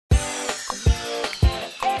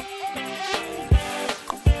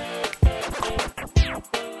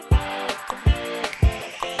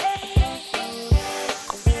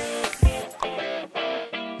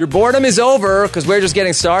Your boredom is over because we're just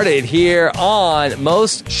getting started here on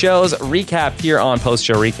Most Shows Recap here on Post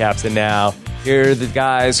Show Recaps. And now, here are the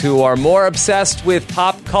guys who are more obsessed with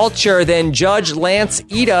pop culture than Judge Lance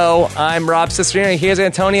Ito. I'm Rob Cesternino. Here's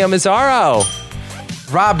Antonio Mazzaro.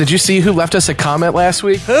 Rob, did you see who left us a comment last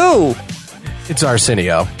week? Who? It's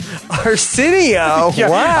Arsenio. Arsenio? Yeah,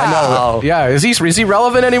 wow. I know. Yeah, is he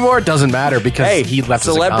relevant anymore? It doesn't matter because he left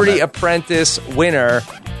us a comment. Celebrity Apprentice winner.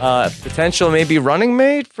 Potential maybe running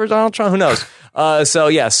mate for Donald Trump. Who knows?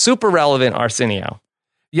 Super relevant Arsenio.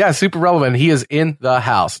 Yeah, super relevant. He is in the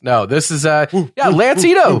house. No, this is Lance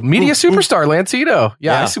Ito, media superstar Lance Ito.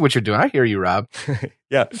 Yeah, I see what you're doing. I hear you, Rob.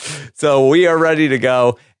 Yeah. So we are ready to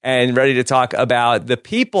go and ready to talk about The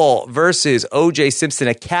People versus O.J. Simpson,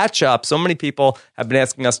 a catch-up. So many people have been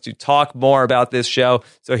asking us to talk more about this show.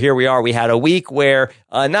 So here we are. We had a week where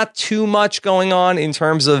not too much going on in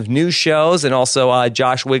terms of new shows. And also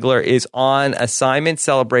Josh Wigler is on assignment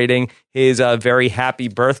celebrating his very happy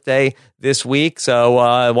birthday this week. So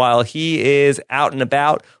while he is out and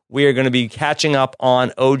about, we are going to be catching up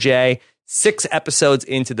on O.J., 6 episodes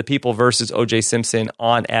into The People versus O.J. Simpson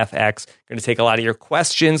on FX. Going to take a lot of your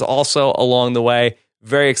questions also along the way.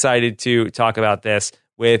 Very excited to talk about this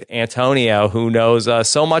with Antonio, who knows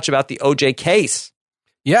so much about the O.J. case.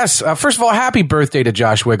 Yes. First of all, happy birthday to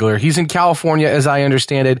Josh Wigler. He's in California, as I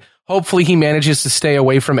understand it. Hopefully he manages to stay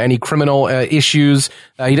away from any criminal issues.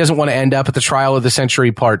 He doesn't want to end up at the trial of the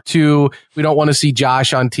century part 2. We don't want to see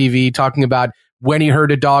Josh on TV talking about when he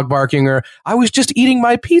heard a dog barking or I was just eating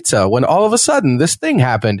my pizza when all of a sudden this thing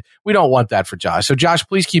happened. We don't want that for Josh. So Josh,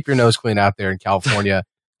 please keep your nose clean out there in California.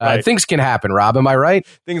 Right. Things can happen, Rob. Am I right?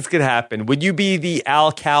 Things can happen. Would you be the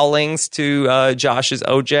Al Cowlings to Josh's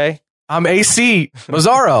OJ? I'm AC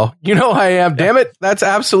Mazzaro. You know I am. Damn it. That's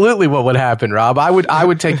absolutely what would happen, Rob. I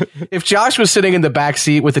would take if Josh was sitting in the back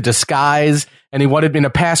seat with a disguise and he wanted me in a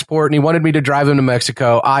passport and he wanted me to drive him to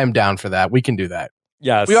Mexico. I am down for that. We can do that.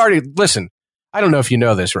 Yes. We already listen. I don't know if you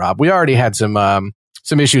know this, Rob. We already had some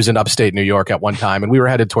issues in upstate New York at one time, and we were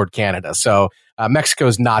headed toward Canada. So Mexico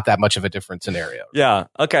is not that much of a different scenario. Yeah.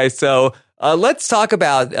 Okay. So let's talk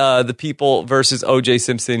about The People versus O.J.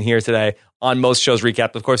 Simpson here today on Most Shows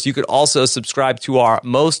Recapped. Of course, you could also subscribe to our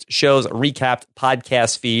Most Shows Recapped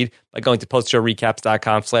podcast feed by going to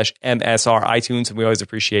postshowrecaps.com/MSR iTunes, and we always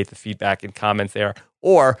appreciate the feedback and comments there.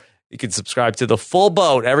 Or you can subscribe to the full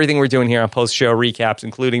boat, everything we're doing here on Post Show Recaps,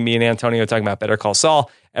 including me and Antonio talking about Better Call Saul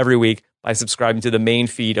every week by subscribing to the main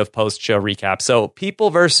feed of Post Show Recaps. So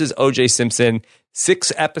People versus O.J. Simpson,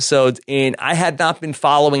 6 episodes in. I had not been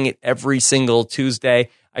following it every single Tuesday.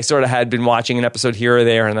 I sort of had been watching an episode here or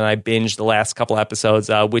there, and then I binged the last couple episodes,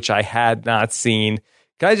 which I had not seen.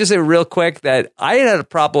 Can I just say real quick that I had a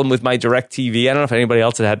problem with my DirecTV. I don't know if anybody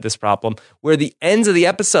else had this problem, where the ends of the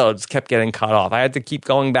episodes kept getting cut off. I had to keep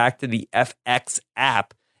going back to the FX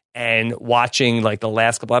app and watching like the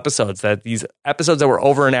last couple episodes. That these episodes that were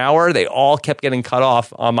over an hour, they all kept getting cut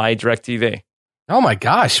off on my DirecTV. Oh my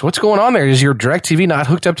gosh, what's going on there? Is your DirecTV not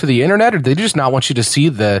hooked up to the internet, or did they just not want you to see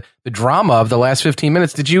the drama of the last 15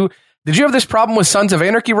 minutes? Did you have this problem with Sons of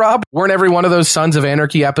Anarchy, Rob? Weren't every one of those Sons of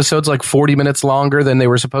Anarchy episodes like 40 minutes longer than they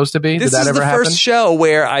were supposed to be? Did that ever happen? This is the first show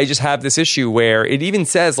where I just have this issue where it even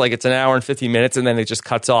says like it's an hour and 15 minutes and then it just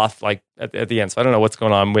cuts off like at the end. So I don't know what's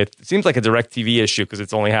going on with it. Seems like a DirecTV issue because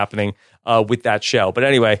it's only happening with that show. But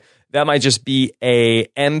anyway, that might just be a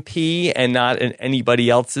MP and not an anybody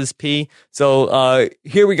else's P. So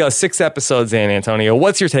here we go. 6 episodes in, Antonio.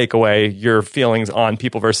 What's your takeaway, your feelings on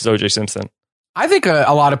People versus O.J. Simpson? I think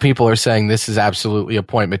a lot of people are saying this is absolutely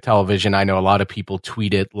appointment television. I know a lot of people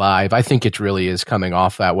tweet it live. I think it really is coming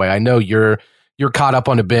off that way. I know you're caught up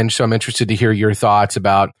on a binge, so I'm interested to hear your thoughts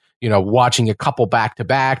about, watching a couple back to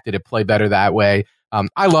back. Did it play better that way?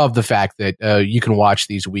 I love the fact that you can watch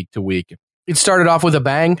these week to week. It started off with a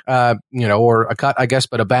bang, or a cut, I guess,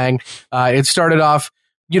 but a bang. It started off,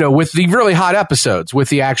 with the really hot episodes, with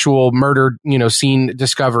the actual murder, scene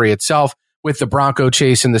discovery itself, with the Bronco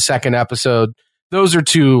chase in the second episode. Those are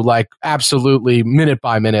 2 like absolutely minute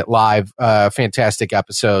by minute live, fantastic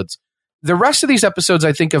episodes. The rest of these episodes,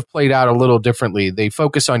 I think, have played out a little differently. They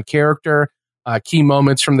focus on character, key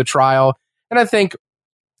moments from the trial. And I think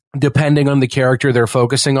depending on the character they're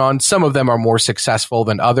focusing on, some of them are more successful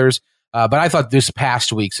than others. But I thought this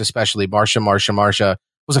past week's, especially Marsha,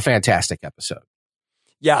 was a fantastic episode.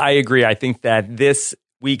 Yeah, I agree. I think that this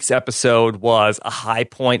week's episode was a high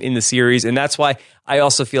point in the series. And that's why I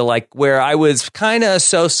also feel like where I was kind of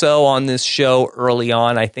so-so on this show early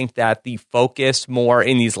on, I think that the focus more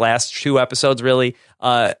in these last 2 episodes really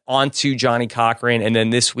onto Johnny Cochran, and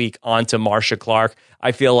then this week onto Marcia Clark.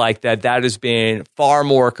 I feel like that has been far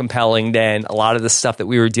more compelling than a lot of the stuff that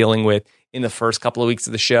we were dealing with in the first couple of weeks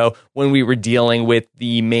of the show, when we were dealing with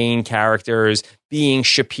the main characters being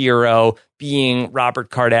Shapiro, being Robert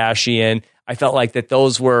Kardashian. I felt like that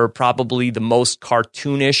those were probably the most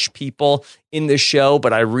cartoonish people in the show,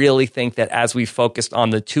 but I really think that as we focused on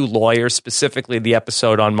the 2 lawyers, specifically the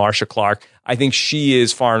episode on Marcia Clark, I think she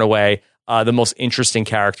is far and away the most interesting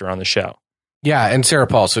character on the show. Yeah, and Sarah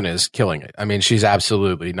Paulson is killing it. I mean, she's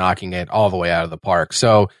absolutely knocking it all the way out of the park.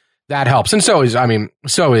 So that helps. And so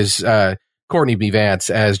is Courtney B. Vance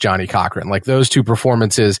as Johnny Cochran. Like, those 2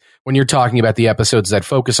 performances, when you're talking about the episodes that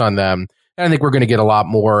focus on them, and I think we're going to get a lot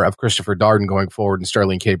more of Christopher Darden going forward, and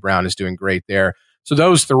Sterling K. Brown is doing great there. So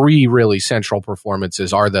those 3 really central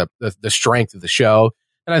performances are the strength of the show.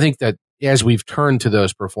 And I think that as we've turned to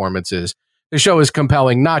those performances, the show is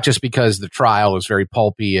compelling, not just because the trial is very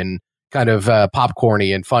pulpy and kind of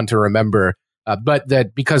popcorny and fun to remember, but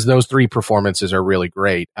that because those 3 performances are really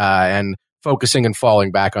great, and focusing and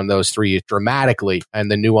falling back on those 3 dramatically, and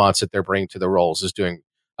the nuance that they're bringing to the roles is doing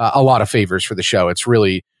a lot of favors for the show. It's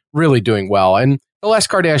really, really doing well. And the less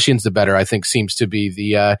Kardashians, the better, I think, seems to be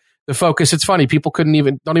the focus. It's funny, people don't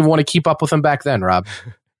even want to keep up with them back then, Rob.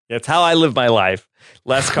 It's how I live my life.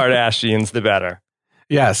 Less Kardashians, the better.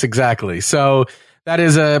 Yes, exactly. So that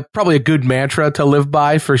is probably a good mantra to live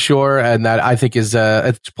by for sure, and that I think is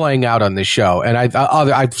it's playing out on this show. And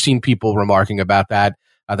I've seen people remarking about that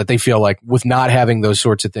they feel like with not having those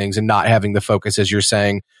sorts of things and not having the focus, as you're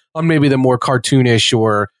saying, on maybe the more cartoonish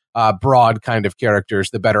or broad kind of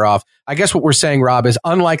characters, the better off. I guess what we're saying, Rob, is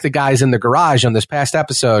unlike the guys in the garage on this past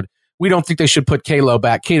episode, we don't think they should put Kato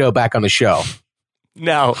back on the show.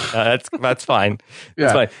 No, that's fine.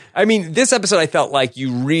 That's fine. I mean, this episode, I felt like it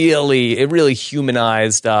really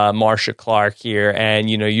humanized Marcia Clark here. And,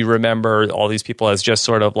 you remember all these people as just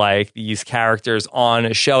sort of like these characters on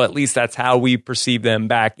a show. At least that's how we perceived them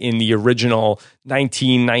back in the original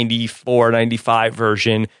 1994, 95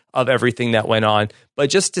 version of everything that went on. But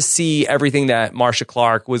just to see everything that Marcia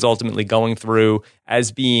Clark was ultimately going through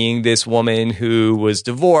as being this woman who was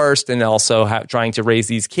divorced and also trying to raise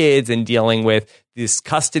these kids and dealing with this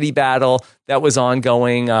custody battle that was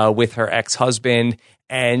ongoing with her ex-husband,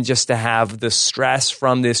 and just to have the stress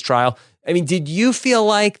from this trial. I mean, did you feel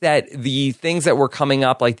like that the things that were coming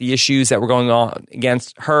up, like the issues that were going on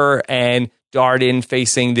against her and Darden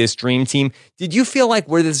facing this dream team, did you feel like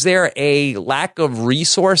was there a lack of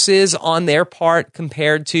resources on their part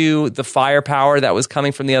compared to the firepower that was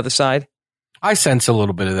coming from the other side? I sense a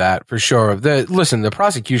little bit of that for sure. The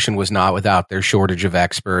prosecution was not without their shortage of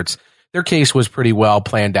experts. Their case was pretty well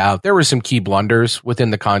planned out. There were some key blunders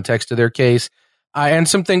within the context of their case, and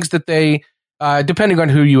some things that they, depending on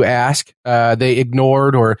who you ask, they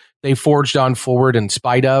ignored or they forged on forward in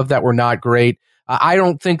spite of, that were not great. I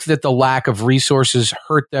don't think that the lack of resources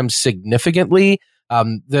hurt them significantly.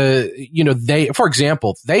 For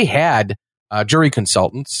example, they had jury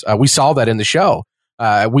consultants. We saw that in the show.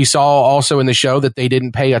 We saw also in the show that they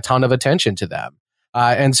didn't pay a ton of attention to them.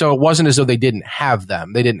 And so it wasn't as though they didn't have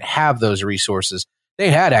them. They didn't have those resources. They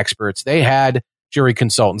had experts. They had jury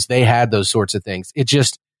consultants. They had those sorts of things. It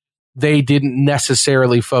just, they didn't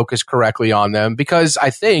necessarily focus correctly on them because I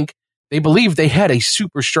think they believed they had a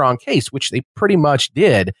super strong case, which they pretty much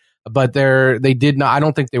did, but they did not. I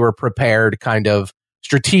don't think they were prepared kind of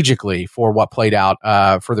strategically for what played out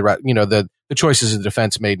for the choices the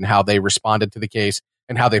defense made and how they responded to the case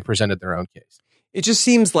and how they presented their own case. It just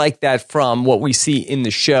seems like that from what we see in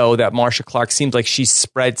the show that Marcia Clark seems like she's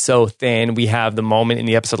spread so thin. We have the moment in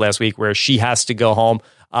the episode last week where she has to go home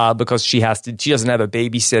because she doesn't have a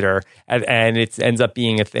babysitter, and it ends up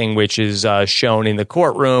being a thing which is shown in the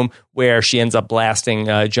courtroom where she ends up blasting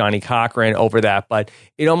Johnny Cochran over that. But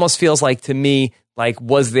it almost feels like to me, like,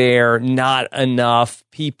 was there not enough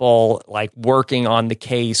people like working on the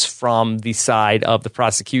case from the side of the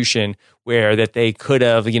prosecution where that they could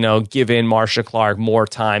have, given Marcia Clark more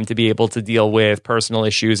time to be able to deal with personal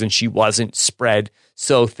issues, and she wasn't spread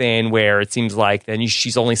so thin where it seems like then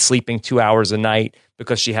she's only sleeping 2 hours a night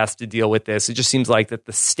because she has to deal with this. It just seems like that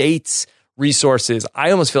the state's resources,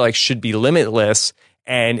 I almost feel like, should be limitless,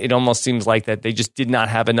 and it almost seems like that they just did not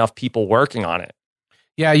have enough people working on it.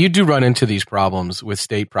 Yeah, you do run into these problems with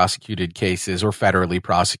state prosecuted cases or federally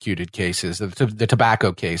prosecuted cases. The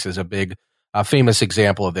tobacco case is a big famous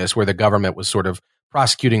example of this, where the government was sort of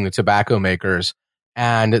prosecuting the tobacco makers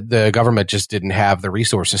and the government just didn't have the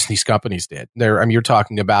resources these companies did. You're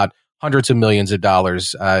talking about hundreds of millions of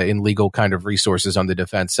dollars in legal kind of resources on the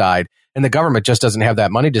defense side, and the government just doesn't have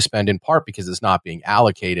that money to spend, in part because it's not being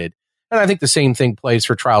allocated. And I think the same thing plays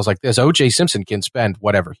for trials like this. O.J. Simpson can spend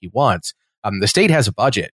whatever he wants. The state has a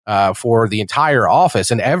budget for the entire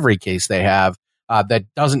office in every case they have that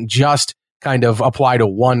doesn't just kind of apply to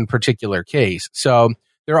one particular case. So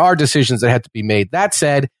there are decisions that have to be made. That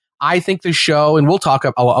said, I think the show, and we'll talk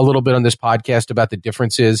a little bit on this podcast about the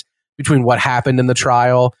differences between what happened in the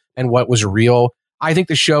trial and what was real. I think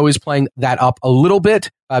the show is playing that up a little bit.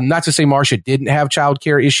 Not to say Marcia didn't have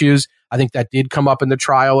childcare issues. I think that did come up in the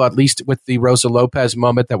trial, at least with the Rosa Lopez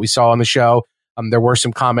moment that we saw on the show. There were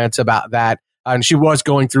some comments about that. And she was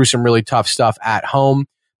going through some really tough stuff at home.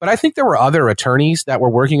 But I think there were other attorneys that were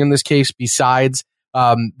working in this case besides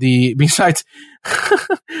besides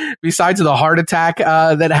the heart attack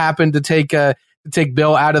that happened to take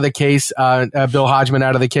Bill out of the case, Bill Hodgman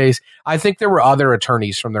out of the case. I think there were other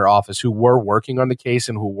attorneys from their office who were working on the case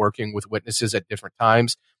and who were working with witnesses at different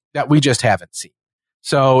times that we just haven't seen.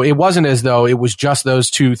 So it wasn't as though it was just those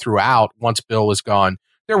two throughout once Bill was gone.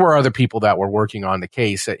 There were other people that were working on the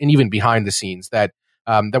case and even behind the scenes that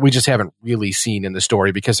we just haven't really seen in the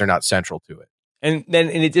story because they're not central to it. And then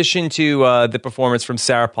in addition to the performance from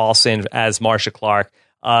Sarah Paulson as Marcia Clark,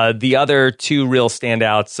 the other two real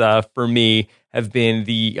standouts for me have been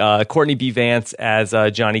the Courtney B. Vance as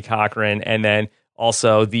Johnny Cochran, and then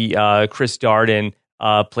also the Chris Darden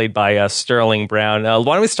played by Sterling Brown.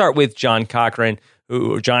 Why don't we start with Johnny Cochran,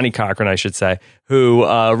 I should say, who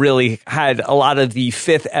really had a lot of the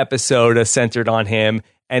fifth episode centered on him,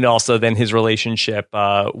 and also then his relationship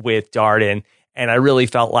with Darden. And I really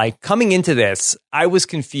felt like coming into this, I was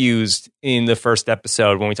confused in the first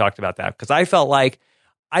episode when we talked about that, because I felt like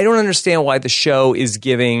I don't understand why the show is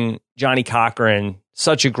giving Johnny Cochran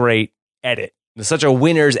such a great edit, such a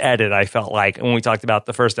winner's edit. I felt like when we talked about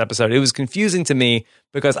the first episode, it was confusing to me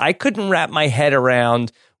because I couldn't wrap my head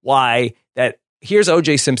around why that here's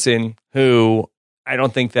O.J. Simpson, who I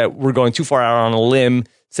don't think that we're going too far out on a limb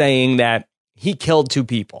saying that he killed two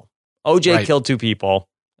people. O.J. killed two people.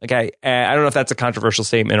 Okay, I don't know if that's a controversial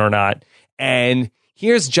statement or not. And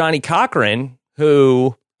here's Johnny Cochran,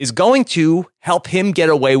 who is going to help him get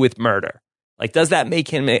away with murder. Like, does that make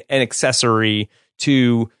him an accessory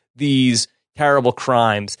to these terrible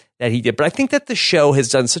crimes that he did? But I think that the show has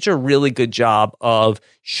done such a really good job of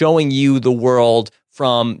showing you the world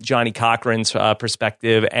from Johnny Cochran's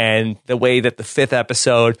perspective, and the way that the fifth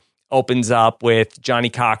episode opens up with Johnny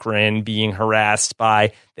Cochran being harassed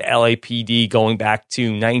by the LAPD going back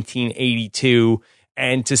to 1982,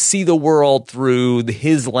 and to see the world through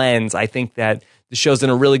his lens. I think that the show's done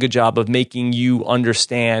a really good job of making you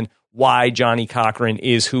understand why Johnny Cochran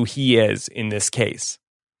is who he is in this case.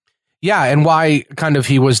 Yeah, and why kind of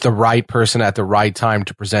he was the right person at the right time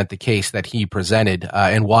to present the case that he presented,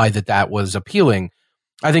 and why that was appealing.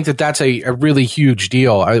 I think that that's a really huge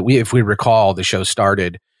deal. If we recall, the show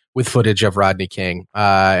started with footage of Rodney King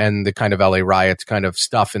and the kind of LA riots kind of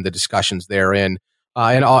stuff and the discussions therein.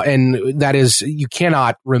 And that is, you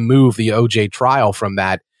cannot remove the OJ trial from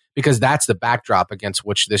that, because that's the backdrop against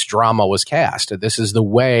which this drama was cast. This is the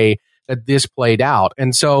way that this played out.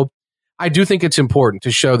 And so I do think it's important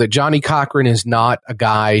to show that Johnny Cochran is not a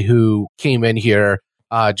guy who came in here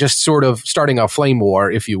just sort of starting a flame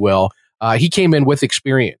war, if you will. He came in with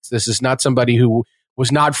experience. This is not somebody who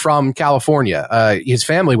was not from California. His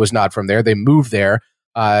family was not from there. They moved there.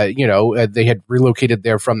 They had relocated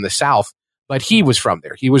there from the South, but he was from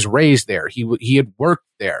there. He was raised there. He had worked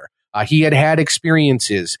there. He had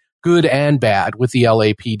experiences, good and bad, with the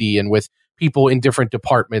LAPD and with people in different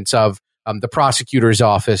departments of the prosecutor's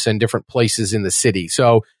office and different places in the city.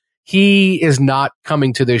 So he is not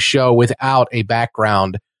coming to this show without a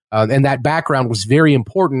background, and that background was very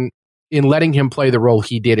important in letting him play the role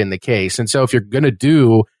he did in the case. And so if you're going to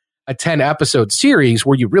do a 10-episode series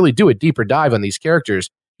where you really do a deeper dive on these characters,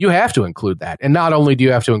 you have to include that. And not only do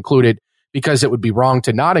you have to include it because it would be wrong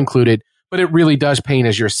to not include it, but it really does paint,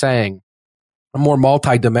 as you're saying, a more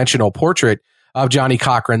multi-dimensional portrait of Johnny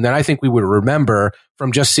Cochran than I think we would remember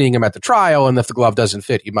from just seeing him at the trial, and if the glove doesn't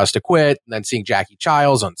fit, he must have quit, and then seeing Jackie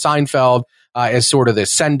Childs on Seinfeld as sort of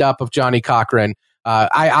this send-up of Johnny Cochran.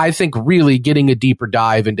 I think really getting a deeper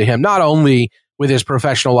dive into him, not only with his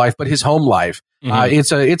professional life, but his home life,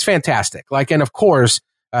 it's fantastic. And of course,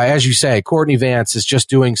 as you say, Courtney Vance is just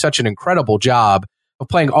doing such an incredible job of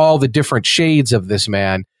playing all the different shades of this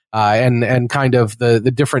man. and kind of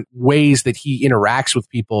the different ways that he interacts with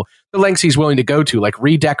people, the lengths he's willing to go to, like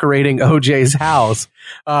redecorating OJ's house,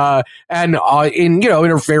 in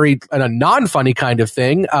a non-funny kind of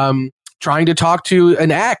thing, trying to talk to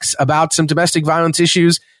an ex about some domestic violence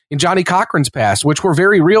issues in Johnny Cochran's past, which were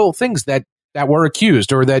very real things that were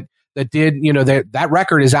accused, or that did, that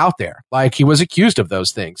record is out there. Like, he was accused of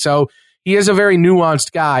those things. So he is a very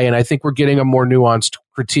nuanced guy, and I think we're getting a more nuanced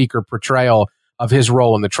critique or portrayal of his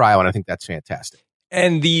role in the trial, and I think that's fantastic.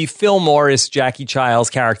 And the Phil Morris, Jackie Childs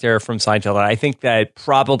character from Seinfeld, I think that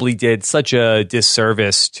probably did such a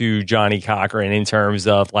disservice to Johnny Cochran in terms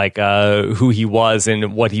of like who he was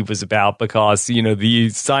and what he was about, because, the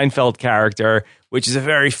Seinfeld character, which is a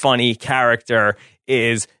very funny character,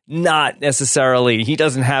 is not necessarily, he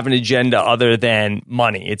doesn't have an agenda other than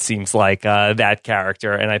money, it seems like, that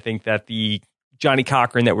character. And I think that the Johnny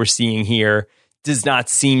Cochran that we're seeing here does not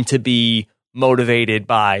seem to be motivated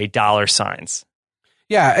by dollar signs.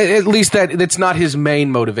 Yeah, at least that's not his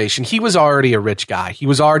main motivation. He was already a rich guy. He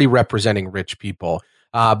was already representing rich people.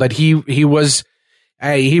 But he was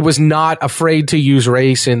not afraid to use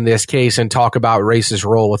race in this case and talk about race's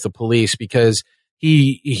role with the police, because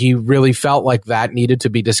he really felt like that needed to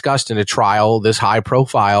be discussed in a trial this high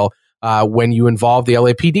profile, when you involve the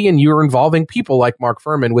LAPD and you're involving people like Mark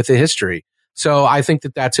Fuhrman with a history. So I think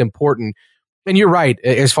that that's important. And you're right,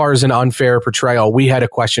 as far as an unfair portrayal, we had a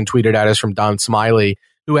question tweeted at us from Don Smiley,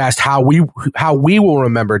 who asked how we will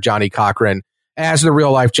remember Johnny Cochran as the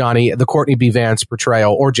real life Johnny, the Courtney B. Vance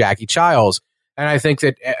portrayal, or Jackie Childs. And I think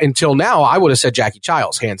that until now, I would have said Jackie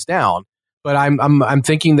Childs, hands down. But I'm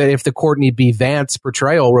thinking that if the Courtney B. Vance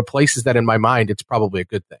portrayal replaces that in my mind, it's probably a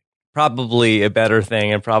good thing. Probably a better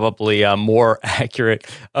thing, and probably more accurate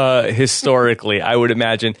historically, I would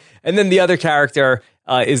imagine. And then the other character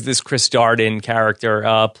is this Chris Darden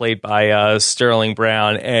character played by Sterling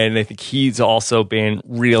Brown, and I think he's also been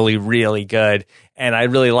really, really good. And I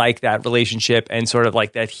really like that relationship, and sort of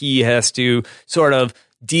like that he has to sort of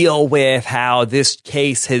deal with how this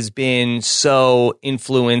case has been so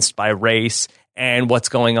influenced by race and what's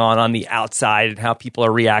going on the outside and how people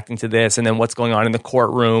are reacting to this, and then what's going on in the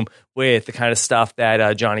courtroom with the kind of stuff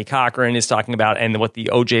that Johnny Cochran is talking about and what the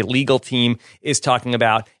OJ legal team is talking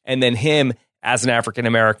about, and then him as an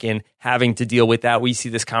African-American having to deal with that. We see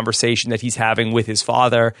this conversation that he's having with his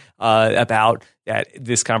father about that,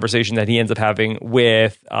 this conversation that he ends up having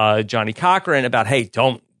with Johnny Cochran about, hey,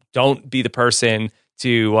 don't be the person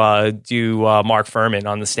to do Mark Fuhrman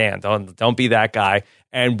on the stand. Don't be that guy.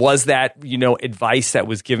 And was that, advice that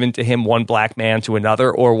was given to him, one black man to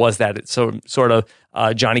another, or was that sort of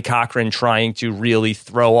Johnny Cochran trying to really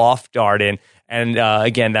throw off Darden? And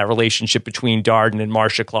again, that relationship between Darden and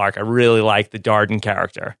Marcia Clark, I really like the Darden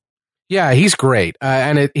character. Yeah, he's great.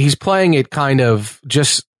 And he's playing it kind of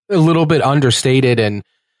just a little bit understated, and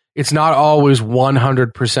it's not always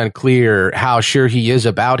 100% clear how sure he is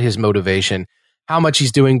about his motivation, how much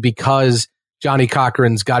he's doing because Johnny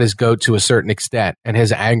Cochran's got his goat to a certain extent and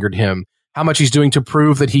has angered him, how much he's doing to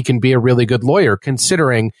prove that he can be a really good lawyer,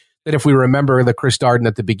 considering that if we remember the Chris Darden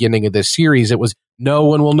at the beginning of this series, it was, no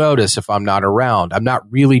one will notice if I'm not around. I'm not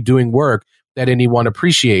really doing work that anyone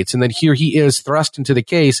appreciates. And then here he is thrust into the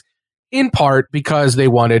case, in part because they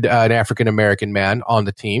wanted an African-American man on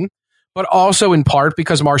the team, but also in part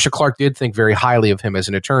because Marcia Clark did think very highly of him as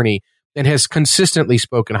an attorney and has consistently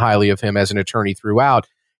spoken highly of him as an attorney throughout.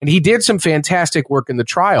 And he did some fantastic work in the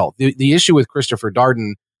trial. The issue with Christopher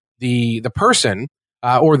Darden, the person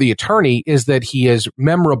or the attorney, is that he is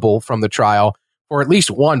memorable from the trial for at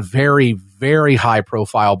least one very, very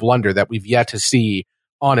high-profile blunder that we've yet to see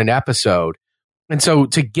on an episode. And so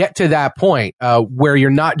to get to that point where you're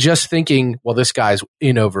not just thinking, well, this guy's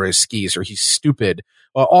in over his skis or he's stupid,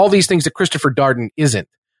 all these things that Christopher Darden isn't.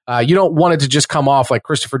 You don't want it to just come off like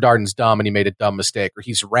Christopher Darden's dumb and he made a dumb mistake, or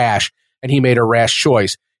he's rash and he made a rash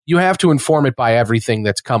choice. You have to inform it by everything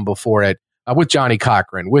that's come before it, with Johnny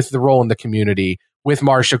Cochran, with the role in the community, with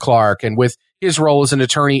Marcia Clark, and with his role as an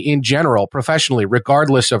attorney in general, professionally,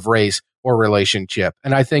 regardless of race or relationship.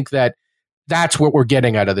 And I think that that's what we're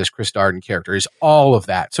getting out of this Chris Darden character, is all of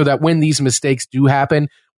that, so that when these mistakes do happen,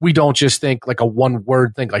 we don't just think like a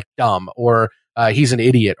one-word thing like dumb or he's an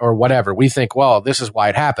idiot or whatever. We think, well, this is why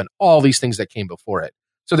it happened. All these things that came before it.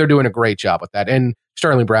 So they're doing a great job with that. And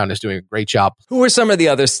Sterling Brown is doing a great job. Who are some of the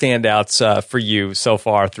other standouts for you so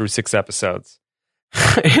far through 6 episodes?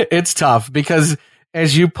 It's tough because,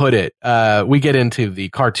 as you put it, we get into the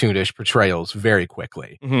cartoonish portrayals very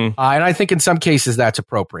quickly. Mm-hmm. And I think in some cases that's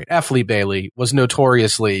appropriate. F. Lee Bailey was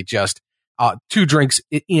notoriously just 2 drinks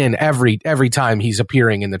in every time he's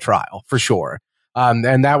appearing in the trial, for sure.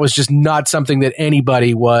 And that was just not something that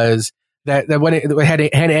anybody was that when it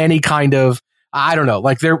had any kind of, I don't know,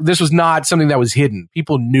 like this was not something that was hidden.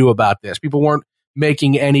 People knew about this. People weren't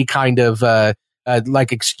making any kind of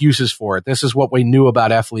like excuses for it. This is what we knew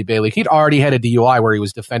about F. Lee Bailey. He'd already had a DUI where he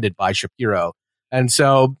was defended by Shapiro. And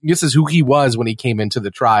so this is who he was when he came into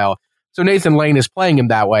the trial. So Nathan Lane is playing him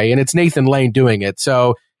that way, and it's Nathan Lane doing it.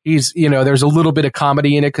 So he's, there's a little bit of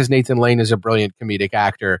comedy in it because Nathan Lane is a brilliant comedic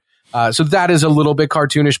actor. So that is a little bit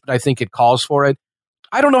cartoonish, but I think it calls for it.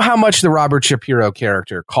 I don't know how much the Robert Shapiro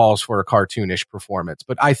character calls for a cartoonish performance,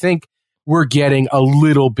 but I think we're getting a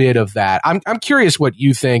little bit of that. I'm curious what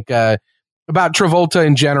you think about Travolta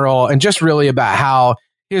in general, and just really about how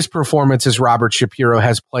his performance as Robert Shapiro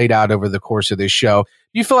has played out over the course of this show.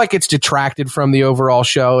 Do you feel like it's detracted from the overall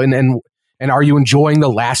show? And are you enjoying the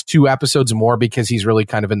last 2 episodes more because he's really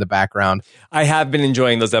kind of in the background? I have been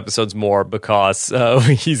enjoying those episodes more because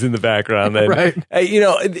he's in the background. And, right.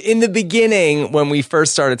 In the beginning, when we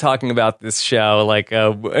first started talking about this show,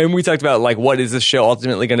 and we talked about what is this show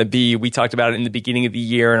ultimately going to be? We talked about it in the beginning of the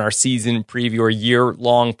year in our season preview or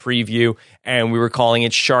year-long preview, and we were calling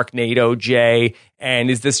it Sharknado J.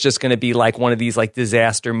 And is this just going to be like one of these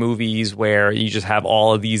disaster movies where you just have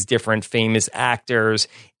all of these different famous actors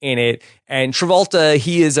in it? And Travolta,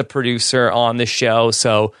 he is a producer on the show,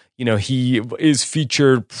 so he is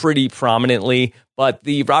featured pretty prominently. But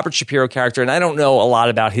the Robert Shapiro character, and I don't know a lot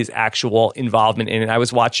about his actual involvement in it. I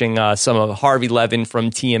was watching some of Harvey Levin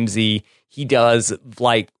from TMZ. He does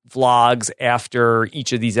vlogs after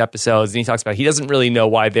each of these episodes, and he talks about he doesn't really know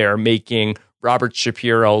why they're making Robert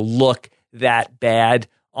Shapiro look that bad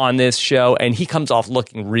on this show, and he comes off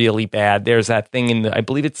looking really bad. There's that thing in I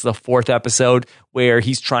believe it's the 4th episode where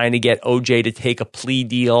he's trying to get OJ to take a plea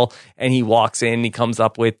deal, and he walks in and he comes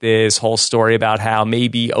up with this whole story about how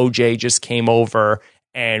maybe OJ just came over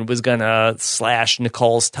and was gonna slash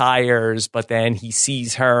Nicole's tires, but then he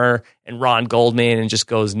sees her and Ron Goldman and just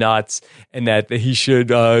goes nuts, and that he should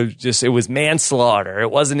it was manslaughter,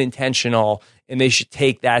 it wasn't intentional, and they should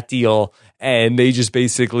take that deal. And they just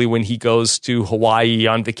basically, when he goes to Hawaii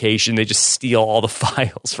on vacation, they just steal all the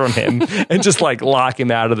files from him and just lock him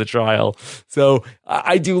out of the trial. So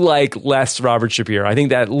I do like less Robert Shapiro. I think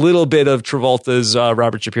that little bit of Travolta's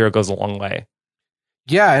Robert Shapiro goes a long way.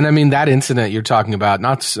 Yeah, and I mean, that incident you're talking about,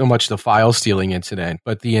 not so much the file stealing incident,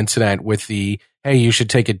 but the incident with the, hey, you should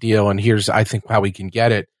take a deal, and here's, I think, how we can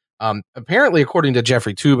get it. Apparently, according to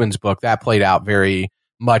Jeffrey Toobin's book, that played out very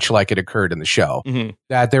much like it occurred in the show. Mm-hmm.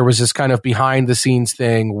 That there was this kind of behind the scenes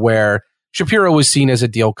thing where Shapiro was seen as a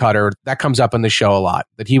deal cutter. That comes up in the show a lot.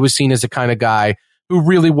 That he was seen as the kind of guy who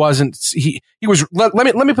really wasn't. He was. Let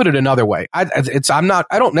me put it another way. I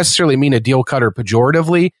don't necessarily mean a deal cutter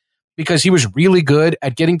pejoratively, because he was really good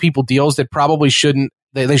at getting people deals that probably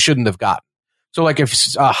they shouldn't have gotten. So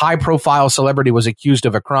if a high profile celebrity was accused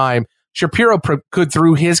of a crime, Shapiro could,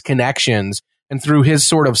 through his connections and through his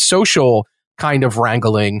sort of social kind of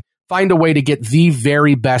wrangling, find a way to get the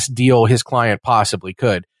very best deal his client possibly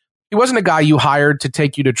could. He wasn't a guy you hired to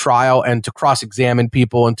take you to trial and to cross-examine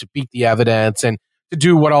people and to beat the evidence and to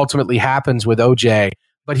do what ultimately happens with OJ,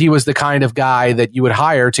 but he was the kind of guy that you would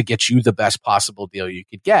hire to get you the best possible deal you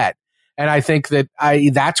could get. And I think that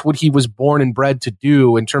that's what he was born and bred to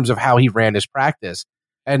do in terms of how he ran his practice.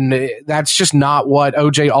 And that's just not what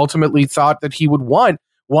OJ ultimately thought that he would want.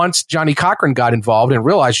 Once Johnny Cochran got involved and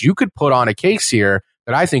realized you could put on a case here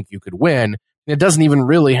that I think you could win, it doesn't even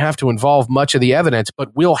really have to involve much of the evidence,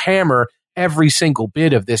 but we'll hammer every single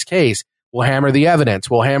bit of this case. We'll hammer the evidence.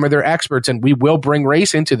 We'll hammer their experts, and we will bring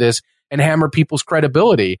race into this and hammer people's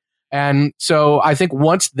credibility. And so I think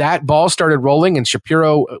once that ball started rolling and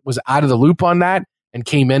Shapiro was out of the loop on that and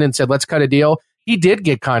came in and said, let's cut a deal, he did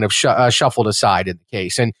get kind of shuffled aside in the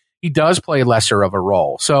case, and he does play lesser of a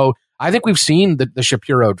role. So I think we've seen the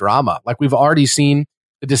Shapiro drama. We've already seen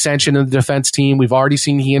the dissension in the defense team. We've already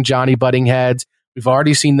seen he and Johnny butting heads. We've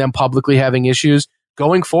already seen them publicly having issues.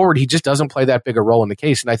 Going forward, he just doesn't play that big a role in the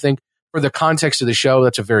case. And I think for the context of the show,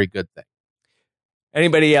 that's a very good thing.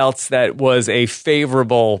 Anybody else that was a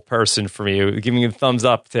favorable person for you? Give me a thumbs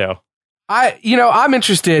up too. I'm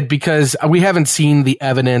interested because we haven't seen the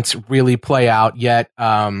evidence really play out yet.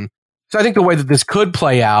 So I think the way that this could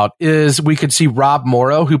play out is we could see Rob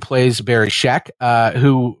Morrow, who plays Barry Scheck,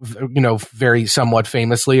 who, very somewhat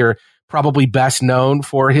famously or probably best known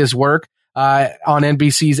for his work on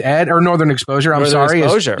NBC's Ed or Northern Exposure. Northern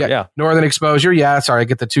Exposure, yeah. Northern Exposure. Yeah. Sorry. I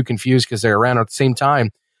get the two confused because they're around at the same time.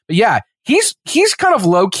 But yeah, he's kind of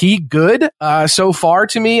low key good so far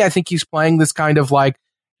to me. I think he's playing this kind of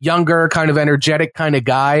younger, kind of energetic kind of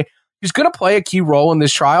guy. he's going to play a key role in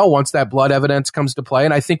this trial once that blood evidence comes to play.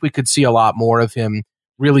 And I think we could see a lot more of him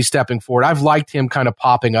really stepping forward. I've liked him kind of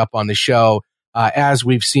popping up on the show as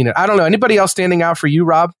we've seen it. I don't know. Anybody else standing out for you,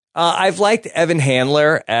 Rob? I've liked Evan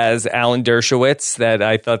Handler as Alan Dershowitz. That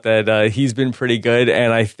I thought that he's been pretty good,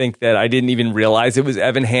 and I think that I didn't even realize it was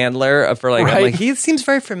Evan Handler for like. Right. I'm like, he seems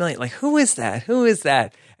very familiar. Like, who is that? Who is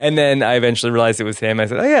that? And then I eventually realized it was him. I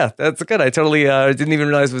said, oh yeah, that's good. I totally didn't even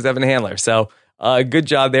realize it was Evan Handler. So good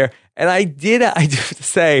job there. And I do have to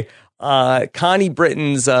say, Connie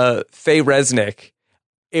Britton's Faye Resnick.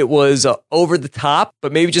 It was over the top,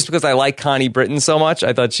 but maybe just because I like Connie Britton so much,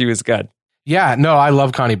 I thought she was good. Yeah, no, I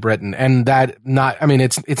love Connie Britton, and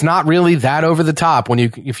it's not really that over the top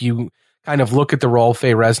if you kind of look at the role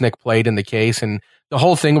Faye Resnick played in the case, and the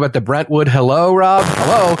whole thing about the Brentwood, hello, Rob,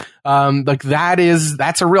 hello, like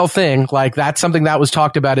that's a real thing. Like that's something that was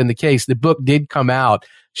talked about in the case. The book did come out.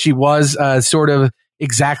 She was sort of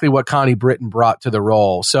exactly what Connie Britton brought to the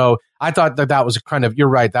role. So I thought that was kind of, you're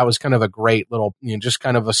right, that was kind of a great little, just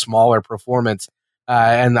kind of a smaller performance.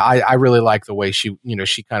 And I really like the way she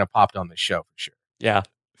kind of popped on the show for sure. Yeah.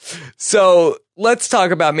 So let's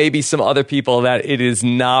talk about maybe some other people that it is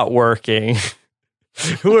not working.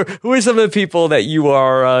 Who are some of the people that you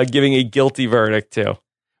are giving a guilty verdict to?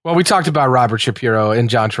 Well, we talked about Robert Shapiro and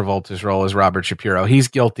John Travolta's role as Robert Shapiro. He's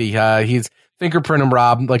guilty. He's fingerprint him,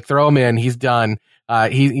 Rob. Like throw him in. He's done.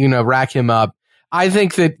 Rack him up. I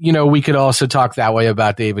think that, we could also talk that way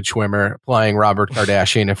about David Schwimmer playing Robert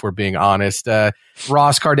Kardashian, if we're being honest.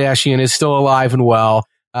 Ross Kardashian is still alive and well.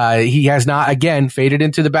 He has not, again, faded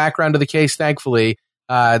into the background of the case, thankfully.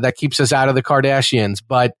 That keeps us out of the Kardashians.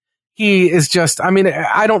 But he is just,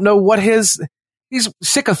 I don't know what he's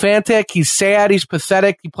sycophantic, he's sad, he's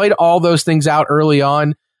pathetic. He played all those things out early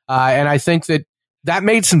on. And I think that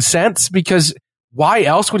made some sense because why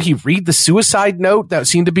else would he read the suicide note that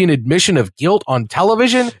seemed to be an admission of guilt on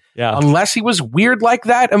television? Yeah. Unless he was weird like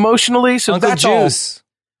that emotionally. So Uncle that's Juice.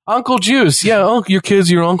 Uncle Juice. Yeah.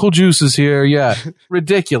 Your Uncle Juice is here. Yeah.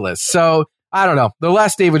 Ridiculous. So I don't know. The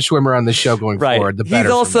less David Schwimmer on the show going forward, the better.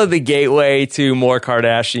 He's also the gateway to more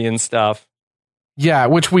Kardashian stuff. Yeah.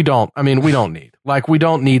 Which we don't need. Like, we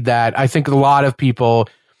don't need that. I think a lot of people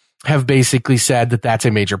have basically said that that's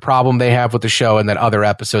a major problem they have with the show and that other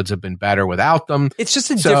episodes have been better without them. It's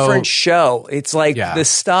just a different show. It's like the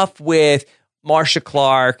stuff with Marcia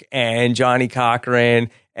Clark and Johnny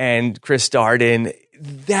Cochran and Chris Darden.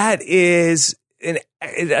 That is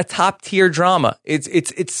a top tier drama.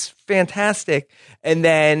 It's fantastic. And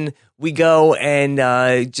then we go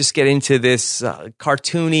and just get into this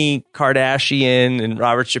cartoony Kardashian and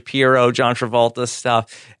Robert Shapiro, John Travolta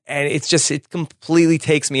stuff. And it completely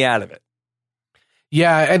takes me out of it.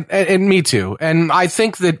 Yeah, and me too. And I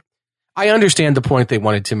think that I understand the point they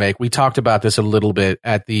wanted to make. We talked about this a little bit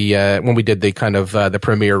at the when we did the kind of the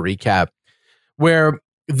premiere recap, where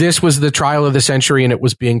this was the trial of the century and it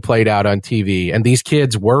was being played out on TV. And these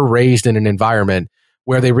kids were raised in an environment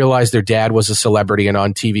where they realized their dad was a celebrity and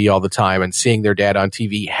on TV all the time, and seeing their dad on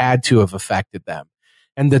TV had to have affected them.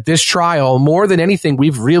 And that this trial, more than anything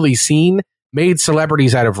we've really seen, made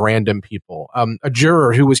celebrities out of random people. A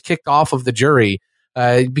juror who was kicked off of the jury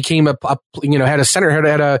became had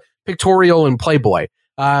a pictorial in Playboy.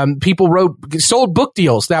 People sold book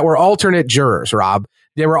deals that were alternate jurors, Rob.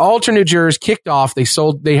 They were alternate jurors kicked off.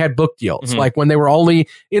 They had book deals, like when they were only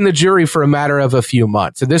in the jury for a matter of a few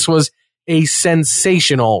months. So this was a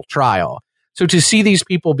sensational trial. So to see these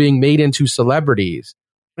people being made into celebrities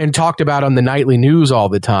and talked about on the nightly news all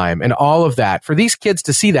the time and all of that, for these kids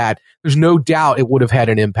to see that, there's no doubt it would have had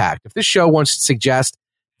an impact. If this show wants to suggest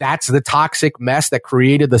that's the toxic mess that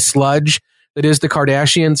created the sludge that is the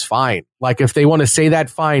Kardashians, fine. Like if they want to say that,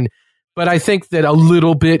 fine. But I think that a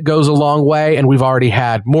little bit goes a long way, and we've already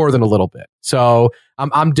had more than a little bit. So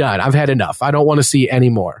I'm done. I've had enough. I don't want to see any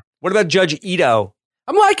more. What about Judge Ito?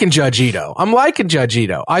 I'm liking Judge Ito.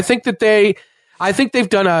 I think they've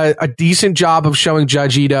done a decent job of showing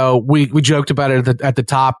Judge Ito. We joked about it at the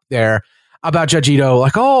top there about Judge Ito,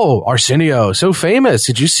 like, oh, Arsenio, so famous.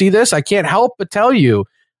 Did you see this? I can't help but tell you.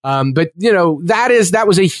 But that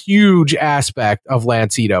was a huge aspect of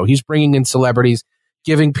Lance Ito. He's bringing in celebrities,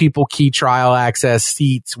 giving people key trial access,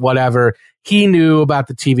 seats, whatever. He knew about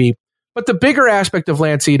the TV. But the bigger aspect of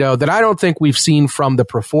Lance Ito that I don't think we've seen from the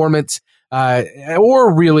performance,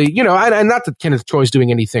 or really, and not that Kenneth Choi's doing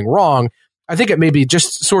anything wrong. I think it may be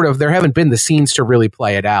just sort of, there haven't been the scenes to really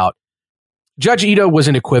play it out. Judge Ito was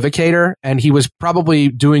an equivocator, and he was probably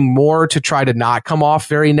doing more to try to not come off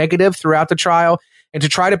very negative throughout the trial and to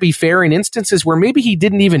try to be fair in instances where maybe he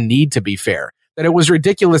didn't even need to be fair, that it was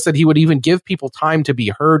ridiculous that he would even give people time to be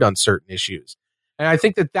heard on certain issues. And I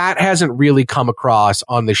think that hasn't really come across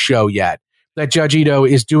on the show yet, that Judge Ito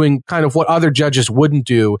is doing kind of what other judges wouldn't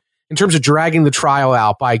do in terms of dragging the trial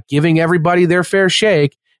out by giving everybody their fair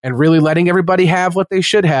shake and really letting everybody have what they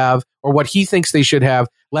should have or what he thinks they should have,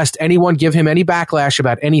 lest anyone give him any backlash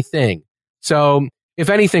about anything. So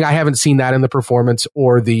if anything, I haven't seen that in the performance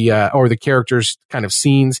or the characters' kind of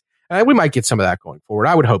scenes. We might get some of that going forward.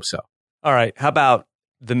 I would hope so. All right. How about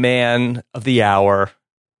the man of the hour?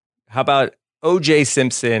 How about O.J.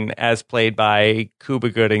 Simpson as played by Cuba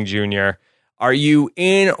Gooding Jr.? Are you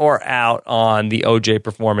in or out on the O.J.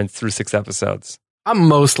 performance through 6 episodes? I'm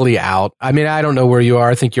mostly out. I mean, I don't know where you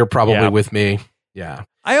are. I think you're probably with me. Yeah.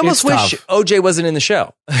 I almost wish OJ wasn't in the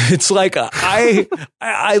show. It's like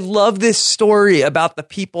I love this story about the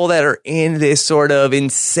people that are in this sort of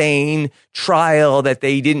insane trial that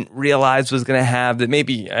they didn't realize was going to have, that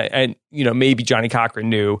maybe maybe Johnny Cochran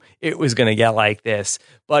knew it was going to get like this.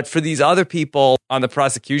 But for these other people on the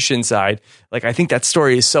prosecution side, like, I think that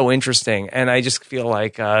story is so interesting, and I just feel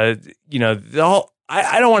like I don't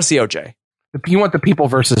want to see OJ. You want the people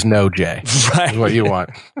versus no Jay. Right. Is what you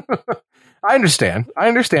want. I understand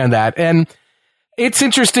that. And it's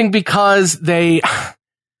interesting because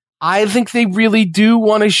I think they really do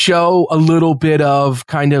want to show a little bit of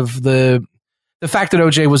kind of the fact that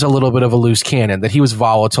OJ was a little bit of a loose cannon, that he was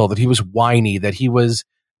volatile, that he was whiny, that he was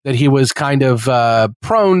kind of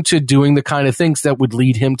prone to doing the kind of things that would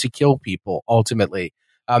lead him to kill people ultimately,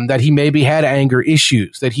 that he maybe had anger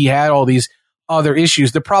issues, that he had all these other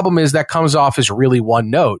issues. The problem is that comes off as really one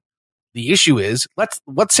note. The issue is,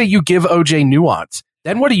 let's say you give OJ nuance.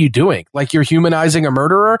 Then what are you doing? Like, you're humanizing a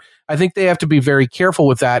murderer? I think they have to be very careful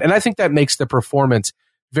with that. And I think that makes the performance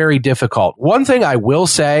very difficult. One thing I will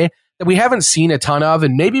say that we haven't seen a ton of,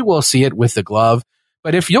 and maybe we'll see it with the glove,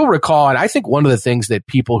 but if you'll recall, and I think one of the things that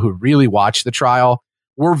people who really watch the trial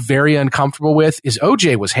were very uncomfortable with is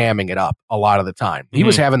OJ was hamming it up a lot of the time. He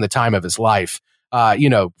was having the time of his life,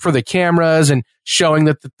 for the cameras and showing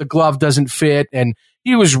that the glove doesn't fit, and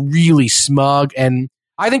he was really smug. And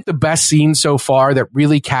I think the best scene so far that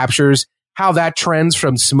really captures how that trends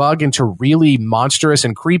from smug into really monstrous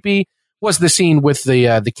and creepy was the scene with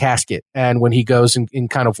the casket, and when he goes and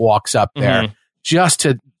kind of walks up there, just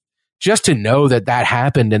to know that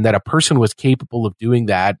happened and that a person was capable of doing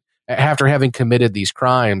that after having committed these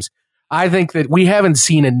crimes. I think that we haven't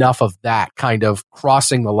seen enough of that kind of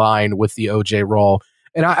crossing the line with the OJ role.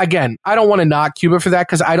 And I don't want to knock Cuba for that,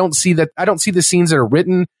 because I don't see the scenes that are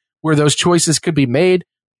written where those choices could be made.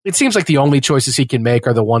 It seems like the only choices he can make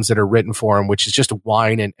are the ones that are written for him, which is just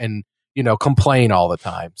whine and complain all the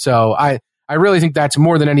time. So I really think that's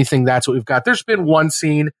more than anything, that's what we've got. There's been one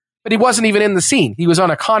scene, but he wasn't even in the scene. He was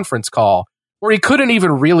on a conference call where he couldn't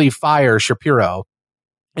even really fire Shapiro.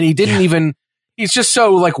 And he didn't even, he's just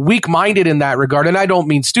so like weak-minded in that regard. And I don't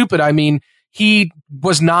mean stupid. I mean, he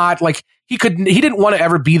was not like, he didn't want to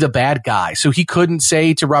ever be the bad guy. So he couldn't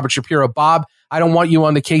say to Robert Shapiro, Bob, I don't want you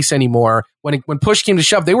on the case anymore. When push came to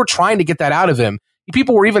shove, they were trying to get that out of him.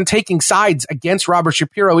 People were even taking sides against Robert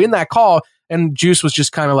Shapiro in that call. And Juice was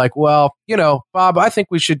just kind of like, well, Bob, I think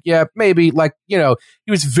we should, maybe, like, he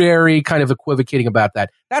was very kind of equivocating about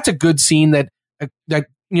that. That's a good scene that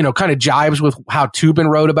kind of jibes with how Toobin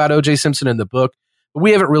wrote about O.J. Simpson in the book. But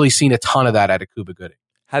we haven't really seen a ton of that out of Cuba Gooding.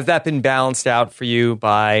 Has that been balanced out for you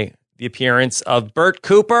by the appearance of Bert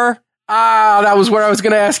Cooper? That was where I was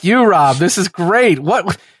going to ask you, Rob. This is great.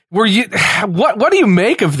 What do you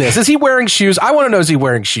make of this? Is he wearing shoes? I want to know, is he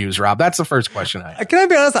wearing shoes, Rob? That's the first question I have. Can I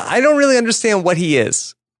be honest? I don't really understand what he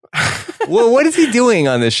is. Well, what is he doing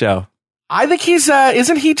on this show? I think he's,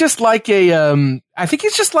 isn't he just like I think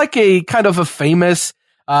he's just like a kind of a famous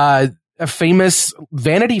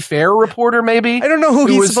Vanity Fair reporter, maybe? I don't know who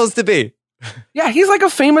he's supposed to be. Yeah, he's like a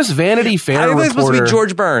famous Vanity Fair reporter. I think he's supposed to be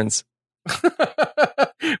George Burns.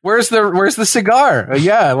 Where's the cigar?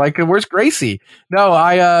 Where's Gracie? No,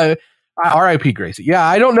 R.I.P. Gracie. Yeah,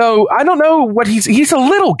 I don't know what he's a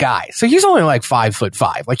little guy. So he's only like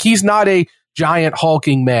 5'5". Like, he's not a giant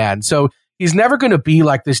hulking man. So he's never going to be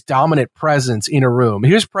like this dominant presence in a room.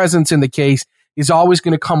 His presence in the case is always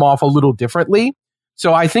going to come off a little differently.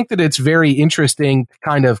 So I think that it's very interesting to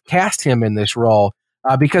kind of cast him in this role,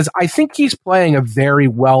 because I think he's playing a very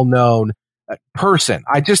well-known person.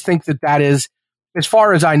 I just think that is, as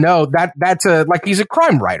far as I know, that's he's a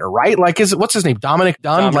crime writer, right? Like, what's his name? Dominic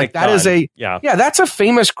Dunn? That's a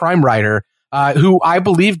famous crime writer, who I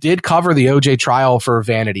believe did cover the OJ trial for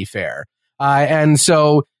Vanity Fair. And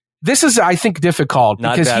so this is, I think, difficult.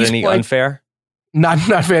 Not because Vanity Unfair? Not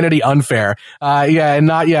Vanity Unfair.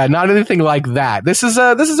 Not anything like that. This is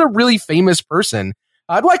a really famous person.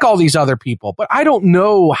 I'd like all these other people, but I don't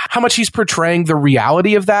know how much he's portraying the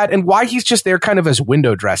reality of that and why he's just there kind of as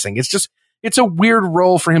window dressing. It's a weird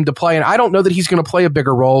role for him to play, and I don't know that he's going to play a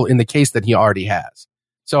bigger role in the case that he already has.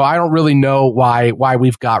 So I don't really know why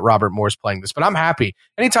we've got Robert Morse playing this, but I'm happy.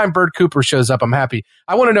 Anytime Bert Cooper shows up, I'm happy.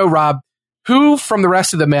 I want to know, Rob, who from the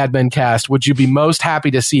rest of the Mad Men cast would you be most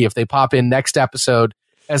happy to see if they pop in next episode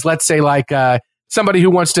as, let's say, like somebody who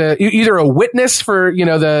wants to either a witness for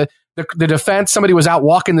the defense, somebody was out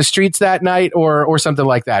walking the streets that night, or something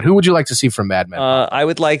like that. Who would you like to see from Mad Men? I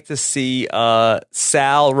would like to see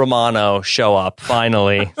Sal Romano show up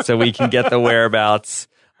finally, so we can get the whereabouts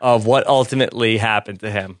of what ultimately happened to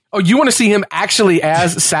him. Oh, you want to see him actually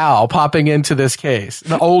as Sal popping into this case,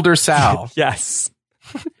 the older Sal? Yes.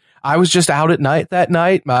 I was just out at night that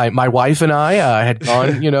night. My wife and I had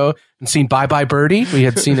gone, and seen Bye Bye Birdie. We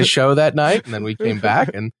had seen a show that night, and then we came back,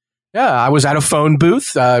 and I was at a phone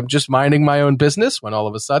booth, just minding my own business when all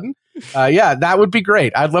of a sudden, that would be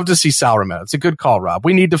great. I'd love to see Sal Romano. It's a good call, Rob.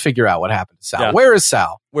 We need to figure out what happened to Sal. Yeah. Where is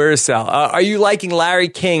Sal? Are you liking Larry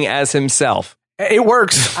King as himself? It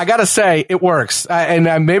works. I gotta say, it works,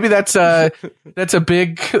 and maybe that's a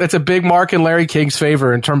big mark in Larry King's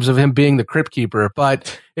favor in terms of him being the crypt keeper.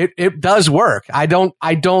 But it does work.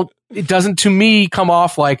 It doesn't to me come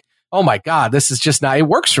off like, oh my God, this is just not. It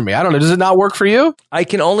works for me. I don't know. Does it not work for you? I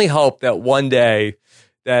can only hope that one day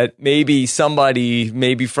that maybe somebody,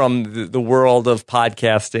 maybe from the world of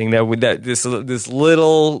podcasting, that this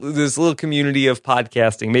little community of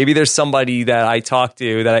podcasting, maybe there's somebody that I talk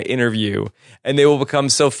to, that I interview, and they will become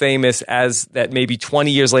so famous as that maybe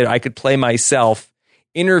 20 years later I could play myself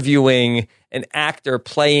interviewing an actor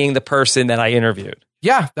playing the person that I interviewed.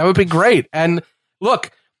 Yeah, that would be great. And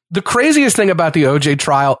look, the craziest thing about the OJ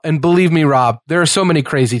trial, and believe me, Rob, there are so many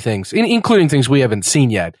crazy things, including things we haven't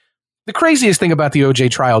seen yet. The craziest thing about the OJ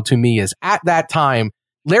trial to me is at that time,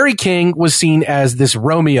 Larry King was seen as this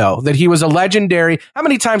Romeo, that he was a legendary. How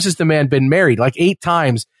many times has the man been married? Like 8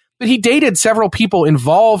 times. But he dated several people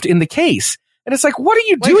involved in the case. And it's like, what are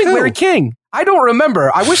you doing, Larry King? I don't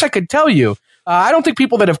remember. I wish I could tell you. I don't think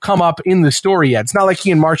people that have come up in the story yet. It's not like he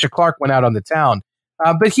and Marcia Clark went out on the town.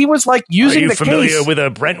 But he was like using the case. Are you familiar with a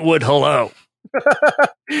Brentwood hello?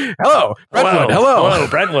 Hello, Brentwood. Hello,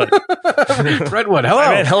 Brentwood. Brentwood. Hello.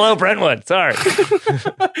 I meant hello, Brentwood. Sorry.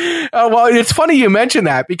 Well, it's funny you mention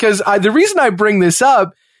that because the reason I bring this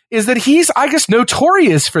up is that he's, I guess,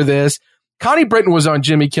 notorious for this. Connie Britton was on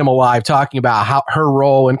Jimmy Kimmel Live talking about her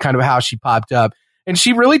role and kind of how she popped up. And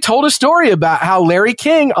she really told a story about how Larry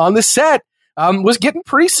King on the set was getting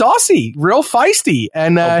pretty saucy, real feisty.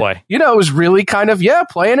 And, it was really kind of,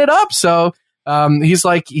 playing it up. So he's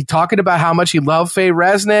talking about how much he loved Faye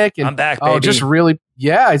Resnick. And, I'm back, baby. Just really,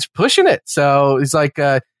 he's pushing it. So he's like,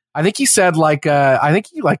 I think he said I think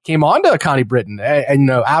he came on to Connie Britton and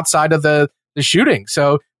outside of the shooting.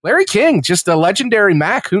 So Larry King, just a legendary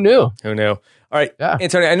Mac. Who knew? All right,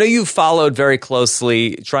 Antonio, I know you followed very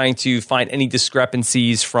closely trying to find any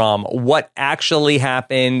discrepancies from what actually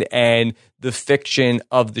happened and the fiction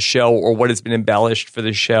of the show or what has been embellished for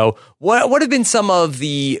the show. What have been some of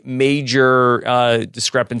the major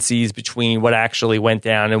discrepancies between what actually went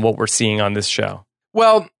down and what we're seeing on this show?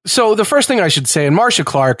 Well, so the first thing I should say, and Marcia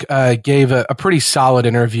Clark gave a pretty solid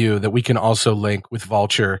interview that we can also link with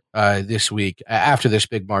Vulture this week after this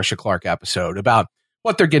big Marcia Clark episode about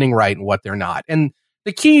what they're getting right and what they're not. And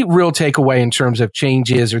the key real takeaway in terms of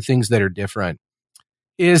changes or things that are different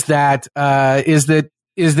is that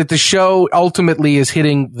the show ultimately is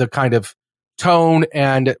hitting the kind of tone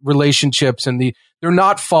and relationships, and they're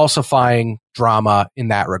not falsifying drama in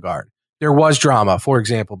that regard. There was drama, for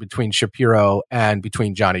example, between Shapiro and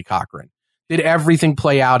between Johnny Cochran. Did everything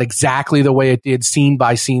play out exactly the way it did, scene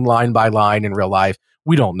by scene, line by line in real life?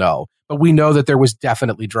 We don't know, but we know that there was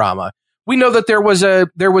definitely drama. We know that there was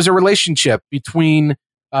a relationship between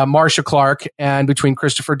Marcia Clark and between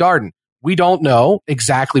Christopher Darden. We don't know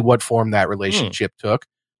exactly what form that relationship took.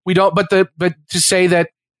 We don't, but to say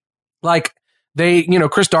that Chris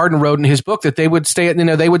Darden wrote in his book that they would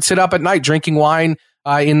they would sit up at night drinking wine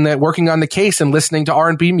working on the case and listening to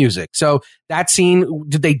R&B music. So that scene,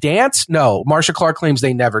 did they dance? No. Marcia Clark claims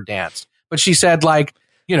they never danced, but she said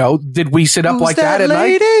did we sit up like that at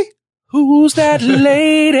night? Who's that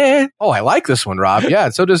lady? Oh, I like this one, Rob. Yeah,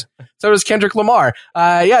 so does Kendrick Lamar.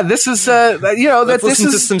 This is Let's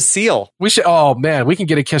listen to some Seal. We should. Oh man, we can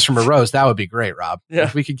get a Kiss from a Rose. That would be great, Rob. Yeah.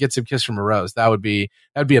 If we could get some Kiss from a Rose, that'd be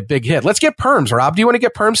a big hit. Let's get perms, Rob. Do you want to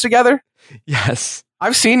get perms together? Yes.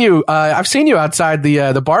 I've seen you outside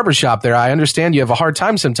the barber shop there. I understand you have a hard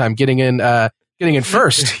time sometimes getting in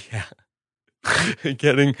first. Yeah.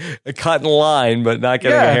 Getting a cut in line, but not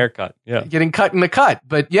getting a haircut. Yeah, getting cut in the cut.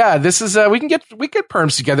 But yeah, this is we get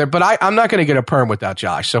perms together. But I'm not going to get a perm without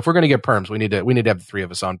Josh. So if we're going to get perms, we need to have the three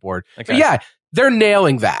of us on board. Okay. But yeah, they're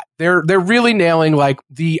nailing that. They're really nailing like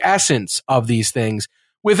the essence of these things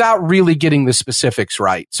without really getting the specifics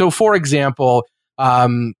right. So for example,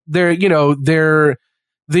 the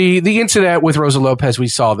incident with Rosa Lopez we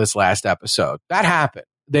saw this last episode that happened.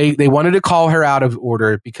 They wanted to call her out of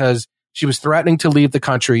order because she was threatening to leave the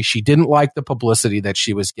country. She didn't like the publicity that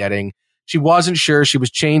she was getting. She wasn't sure. She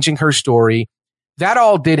was changing her story. That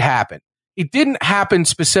all did happen. It didn't happen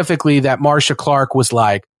specifically that Marcia Clark was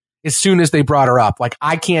like, as soon as they brought her up, like,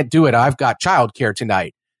 I can't do it. I've got childcare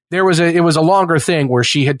tonight. It was a longer thing where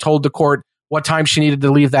she had told the court what time she needed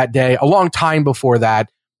to leave that day. A long time before that,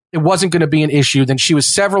 it wasn't going to be an issue. Then she was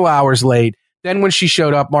several hours late. Then when she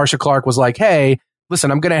showed up, Marcia Clark was like, hey,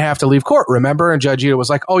 listen, I'm going to have to leave court, remember? And Judge Ito was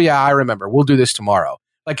like, oh, yeah, I remember. We'll do this tomorrow.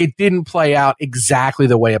 Like, it didn't play out exactly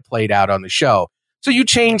the way it played out on the show. So you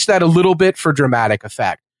changed that a little bit for dramatic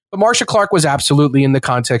effect. But Marcia Clark was absolutely in the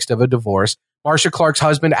context of a divorce. Marcia Clark's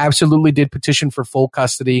husband absolutely did petition for full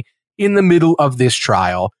custody in the middle of this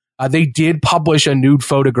trial. They did publish a nude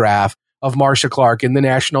photograph of Marcia Clark in the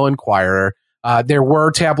National Enquirer. There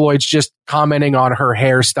were tabloids just commenting on her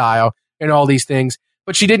hairstyle and all these things.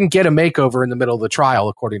 But she didn't get a makeover in the middle of the trial,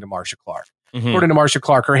 according to Marcia Clark. Mm-hmm. According to Marcia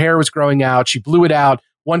Clark, her hair was growing out. She blew it out.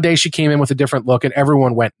 One day she came in with a different look and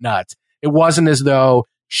everyone went nuts. It wasn't as though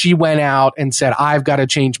she went out and said, I've got to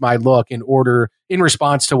change my look in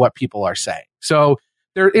response to what people are saying. So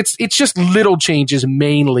it's just little changes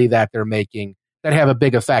mainly that they're making that have a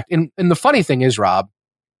big effect. And the funny thing is, Rob,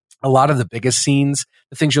 a lot of the biggest scenes,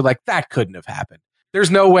 the things you're like, that couldn't have happened. There's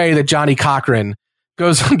no way that Johnny Cochran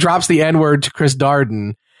drops the N-word to Chris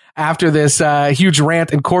Darden after this huge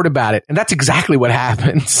rant in court about it. And that's exactly what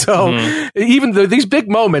happened. So even these big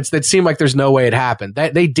moments that seem like there's no way it happened,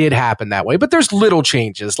 that they did happen that way. But there's little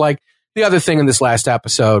changes. Like the other thing in this last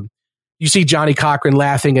episode, you see Johnny Cochran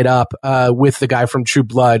laughing it up with the guy from True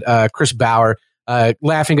Blood, Chris Bauer,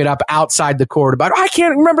 laughing it up outside the court about, I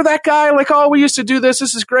can't remember that guy. Like, oh, we used to do this.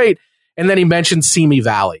 This is great. And then he mentions Simi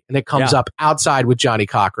Valley, and it comes up outside with Johnny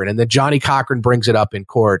Cochran. And then Johnny Cochran brings it up in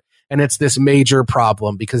court. And it's this major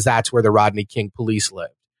problem because that's where the Rodney King police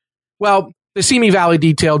lived. Well, the Simi Valley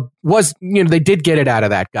detail was, they did get it out of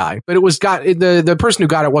that guy. But it was the person who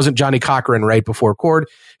got it wasn't Johnny Cochran right before court.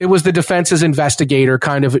 It was the defense's investigator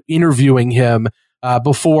kind of interviewing him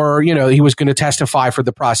before, he was going to testify for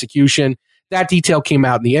the prosecution. That detail came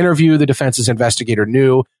out in the interview. The defense's investigator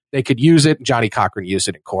knew they could use it. Johnny Cochran used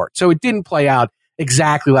it in court. So it didn't play out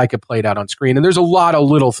exactly like it played out on screen. And there's a lot of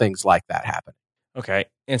little things like that happening. Okay.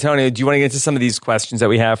 Antonio, do you want to get into some of these questions that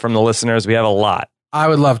we have from the listeners? We have a lot. I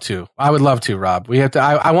would love to, Rob. We have to.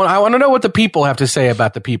 I want to know what the people have to say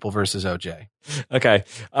about the people versus OJ. Okay.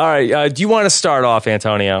 All right. Do you want to start off,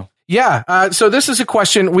 Antonio? Yeah. So this is a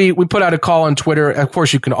question. We put out a call on Twitter. Of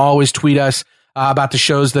course, you can always tweet us about the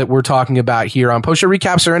shows that we're talking about here on Post Show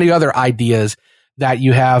Recaps or any other ideas that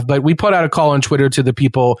you have. But we put out a call on Twitter to the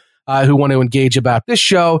people who want to engage about this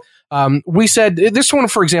show. We said this one,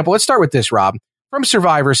 for example, let's start with this, Rob, from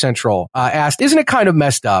Survivor Central, asked, isn't it kind of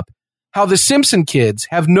messed up how the Simpson kids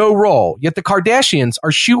have no role, yet the Kardashians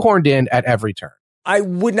are shoehorned in at every turn? I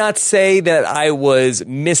would not say that I was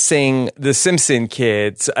missing the Simpson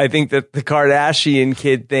kids. I think that the Kardashian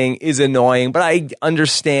kid thing is annoying, but I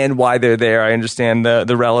understand why they're there. I understand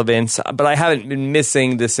the relevance, but I haven't been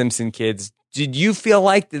missing the Simpson kids. Did you feel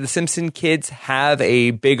like the Simpson kids have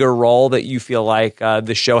a bigger role that you feel like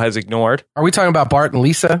the show has ignored? Are we talking about Bart and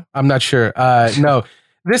Lisa? I'm not sure. No,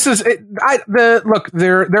 this is look.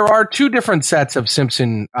 There are two different sets of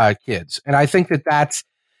Simpson kids, and I think that's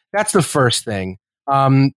the first thing.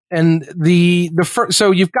 And the first,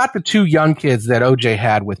 so you've got the two young kids that OJ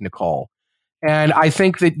had with Nicole, and I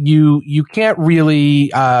think that you can't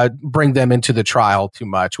really bring them into the trial too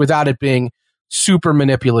much without it being super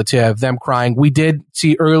manipulative, them crying. We did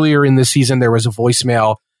see earlier in the season, there was a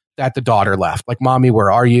voicemail that the daughter left. Like, Mommy, where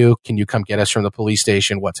are you? Can you come get us from the police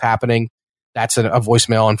station? What's happening? That's a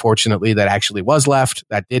voicemail, unfortunately, that actually was left.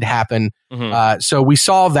 That did happen. Mm-hmm. So we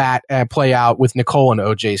saw that play out with Nicole and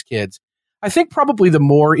OJ's kids. I think probably the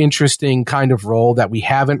more interesting kind of role that we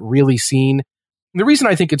haven't really seen. The reason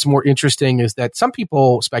I think it's more interesting is that some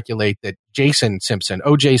people speculate that Jason Simpson,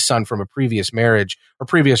 OJ's son from a previous marriage or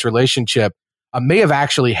previous relationship, may have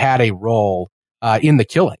actually had a role in the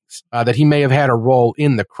killings, that he may have had a role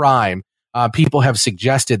in the crime. People have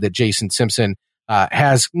suggested that Jason Simpson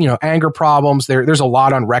has, anger problems. There's a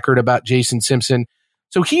lot on record about Jason Simpson.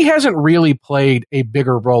 So he hasn't really played a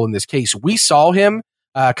bigger role in this case. We saw him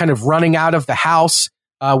kind of running out of the house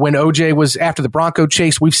when OJ was after the Bronco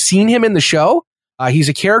chase. We've seen him in the show. He's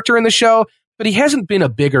a character in the show, but he hasn't been a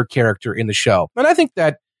bigger character in the show. And I think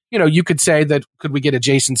that, you could say that could we get a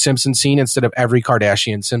Jason Simpson scene instead of every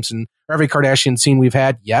Kardashian scene we've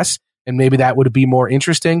had? Yes. And maybe that would be more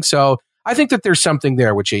interesting. So I think that there's something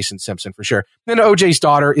there with Jason Simpson for sure. Then OJ's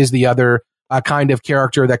daughter is the other kind of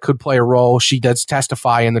character that could play a role. She does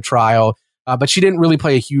testify in the trial, but she didn't really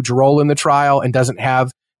play a huge role in the trial and doesn't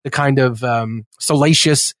have the kind of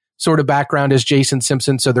salacious sort of background as Jason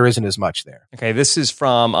Simpson, so there isn't as much there. Okay, this is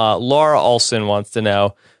from Laura Olson wants to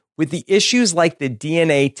know, with the issues like the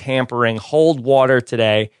DNA tampering hold water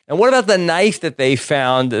today, and what about the knife that they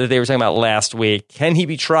found that they were talking about last week? Can he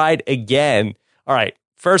be tried again? All right,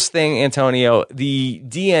 first thing, Antonio, the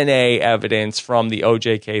DNA evidence from the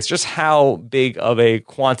OJ case, just how big of a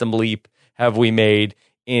quantum leap have we made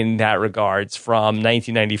in that regards from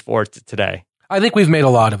 1994 to today? I think we've made a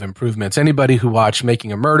lot of improvements. Anybody who watched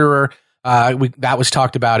Making a Murderer, that was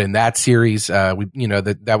talked about in that series.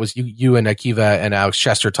 That was you and Akiva and Alex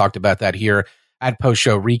Chester talked about that here at post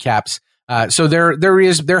show recaps. So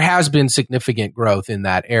there has been significant growth in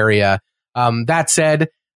that area. That said,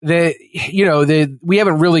 we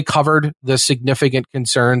haven't really covered the significant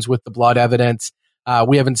concerns with the blood evidence.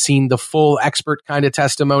 We haven't seen the full expert kind of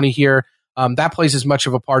testimony here. That plays as much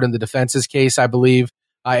of a part in the defense's case, I believe,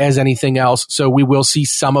 as anything else. So we will see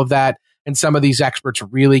some of that, and some of these experts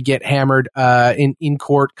really get hammered in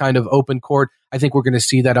court, kind of open court. I think we're going to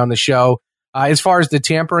see that on the show. As far as the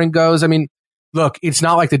tampering goes, I mean, look, it's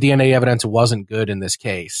not like the DNA evidence wasn't good in this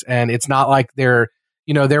case, and it's not like there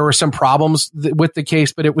were some problems with the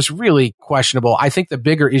case, but it was really questionable. I think the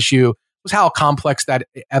bigger issue was how complex that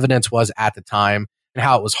evidence was at the time and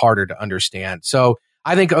how it was harder to understand. So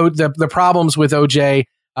I think the problems with OJ,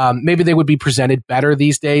 maybe they would be presented better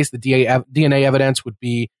these days. The DNA evidence would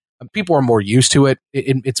be, people are more used to it.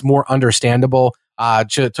 It's more understandable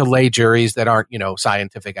to lay juries that aren't,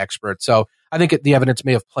 scientific experts. So I think the evidence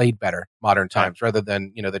may have played better modern times rather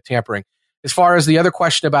than, the tampering. As far as the other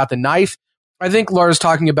question about the knife, I think Laura's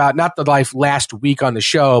talking about not the knife last week on the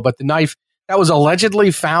show, but the knife that was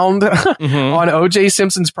allegedly found on O.J.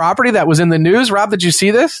 Simpson's property that was in the news. Rob, did you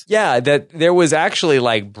see this? Yeah, that there was actually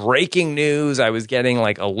like breaking news. I was getting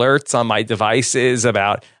like alerts on my devices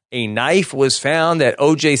about a knife was found at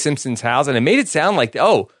O.J. Simpson's house, and it made it sound like,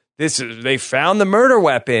 they found the murder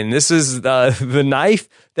weapon. This is the knife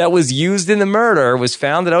that was used in the murder was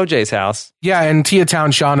found at O.J.'s house. Yeah, and Tia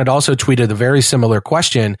Town Sean had also tweeted a very similar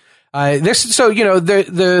question. The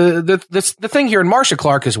thing here, and Marcia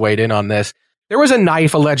Clark has weighed in on this. There was a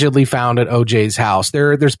knife allegedly found at OJ's house.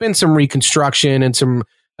 There's been some reconstruction and some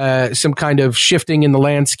kind of shifting in the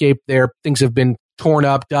landscape there. Things have been torn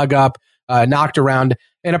up, dug up, knocked around.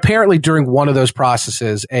 And apparently during one of those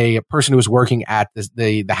processes, a person who was working at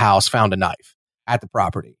the house found a knife at the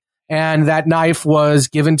property. And that knife was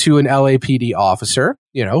given to an LAPD officer,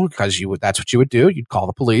 because that's what you would do. You'd call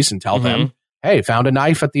the police and tell them, hey, found a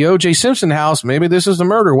knife at the O.J. Simpson house. Maybe this is a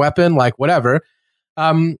murder weapon, like whatever.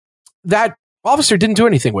 That officer didn't do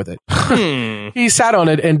anything with it. He sat on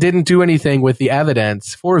it and didn't do anything with the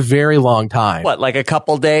evidence for a very long time. What, like a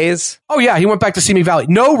couple days? Oh, yeah. He went back to Simi Valley.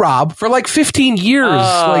 No, Rob, for like 15 years,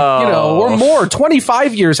 or more,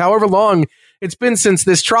 25 years, however long it's been since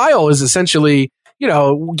this trial is essentially,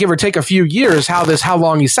 give or take a few years, how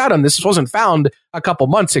long he sat on this. This wasn't found a couple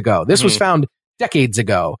months ago. This was found decades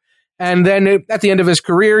ago. And then at the end of his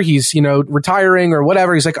career, he's, retiring or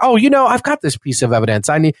whatever. He's like, I've got this piece of evidence.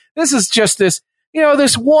 This is just this,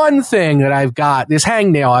 this one thing that I've got, this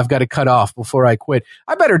hangnail I've got to cut off before I quit.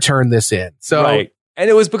 I better turn this in. So, right. And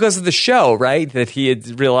it was because of the show, right? That he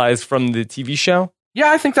had realized from the TV show? Yeah,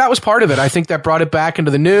 I think that was part of it. I think that brought it back into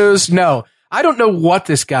the news. No, I don't know what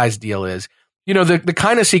this guy's deal is. The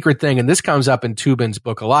kind of secret thing, and this comes up in Toobin's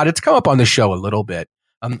book a lot. It's come up on the show a little bit,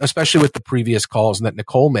 especially with the previous calls that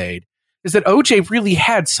Nicole made. Is that OJ really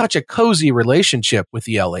had such a cozy relationship with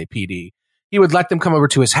the LAPD. He would let them come over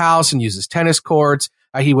to his house and use his tennis courts.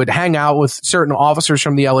 He would hang out with certain officers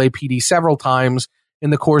from the LAPD several times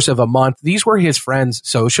in the course of a month. These were his friends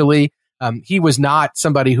socially. He was not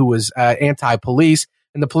somebody who was anti-police,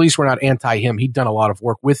 and the police were not anti-him. He'd done a lot of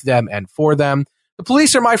work with them and for them. The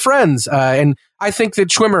police are my friends. And I think that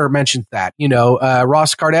Schwimmer mentioned that.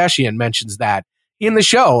 Ross Kardashian mentions that in the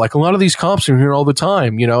show. Like, a lot of these cops are here all the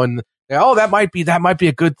time, and that might be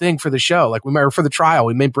a good thing for the show. Like, for the trial,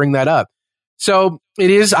 we may bring that up. So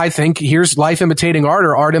it is, I think, here's life imitating art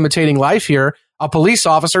or art imitating life here. a police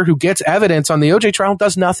officer who gets evidence on the OJ trial and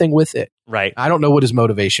does nothing with it. Right. I don't know what his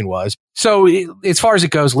motivation was. So as far as it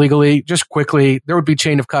goes legally, just quickly, there would be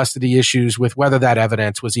chain of custody issues with whether that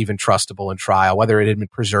evidence was even trustable in trial, whether it had been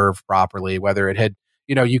preserved properly, whether it had,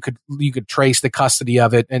 you could trace the custody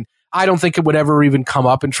of it. And I don't think it would ever even come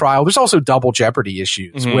up in trial. There's also double jeopardy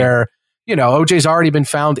issues where, OJ's already been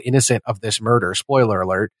found innocent of this murder. Spoiler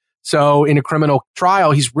alert. So in a criminal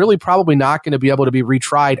trial, he's really probably not going to be able to be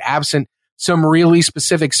retried absent some really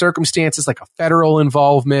specific circumstances like a federal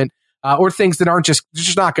involvement or things that aren't just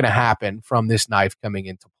not going to happen from this knife coming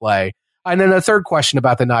into play. And then the third question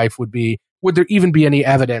about the knife would be, would there even be any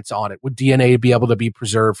evidence on it? Would DNA be able to be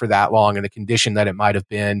preserved for that long in the condition that it might have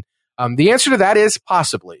been? The answer to that is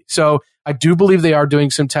possibly. So I do believe they are doing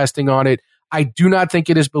some testing on it. I do not think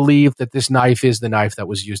it is believed that this knife is the knife that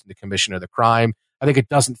was used in the commission of the crime. I think it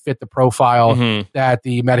doesn't fit the profile that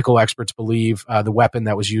the medical experts believe the weapon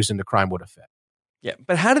that was used in the crime would have fit. Yeah,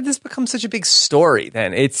 but how did this become such a big story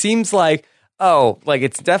then? It seems like,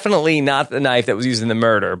 it's definitely not the knife that was used in the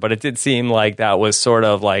murder, but it did seem like that was sort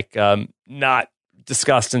of like not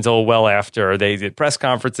discussed until well after they did press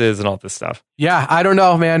conferences and all this stuff. Yeah, I don't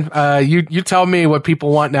know, man. You tell me what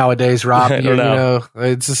people want nowadays, Rob. I don't know.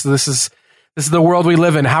 It's just, this is the world we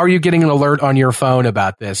live in. How are you getting an alert on your phone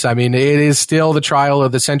about this? I mean, it is still the trial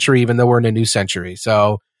of the century, even though we're in a new century.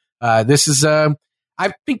 So this is,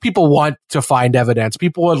 I think people want to find evidence.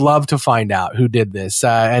 People would love to find out who did this.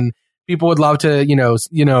 And people would love to,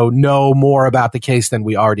 know more about the case than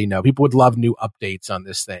we already know. People would love new updates on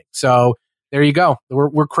this thing. So there you go.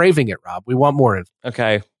 We're craving it, Rob. We want more info.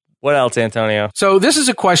 Okay. What else, Antonio? So this is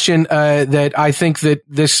a question that I think that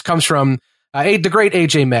this comes from the great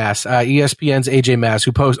AJ Mass, ESPN's AJ Mass,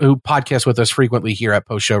 who podcasts with us frequently here at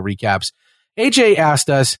Post Show Recaps. AJ asked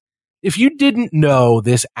us, if you didn't know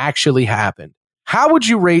this actually happened, how would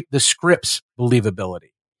you rate the script's believability?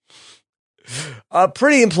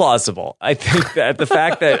 Pretty implausible. I think that the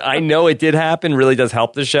fact that I know it did happen really does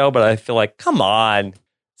help the show, but I feel like, come on,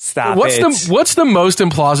 stop it. What's the most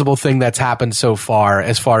implausible thing that's happened so far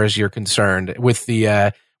as you're concerned with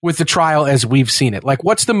the trial as we've seen it? Like,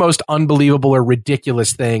 what's the most unbelievable or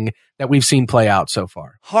ridiculous thing that we've seen play out so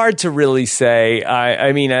far? Hard to really say.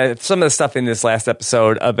 I mean, some of the stuff in this last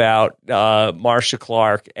episode about Marcia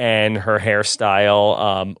Clark and her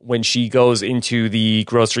hairstyle when she goes into the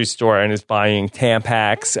grocery store and is buying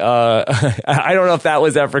Tampax. I don't know if that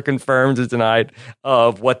was ever confirmed or denied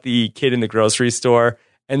of what the kid in the grocery store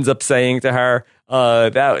ends up saying to her.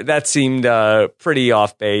 That seemed pretty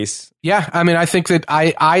off base. Yeah, I mean, I think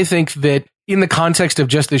that in the context of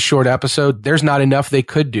just this short episode, there's not enough they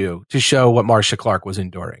could do to show what Marcia Clark was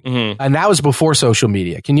enduring. And that was before social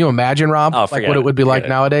media. Can you imagine, Rob, what it would be like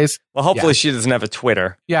nowadays? Well, hopefully she doesn't have a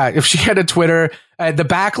Twitter. Yeah, if she had a Twitter, the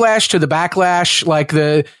backlash, like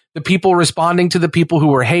the people responding to the people who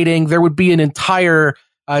were hating, there would be an entire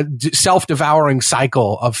self-devouring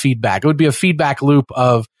cycle of feedback. It would be a feedback loop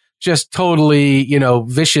of just totally,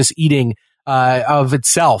 vicious eating of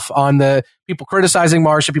itself on the people criticizing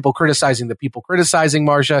Marcia, people criticizing the people criticizing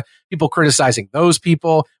Marcia, people criticizing those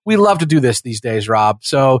people. We love to do this these days, Rob.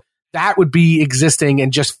 So that would be existing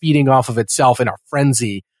and just feeding off of itself in a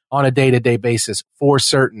frenzy on a day-to-day basis for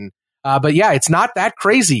certain. But yeah, it's not that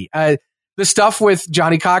crazy. The stuff with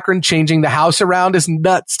Johnny Cochran changing the house around is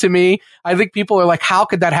nuts to me. I think people are like, how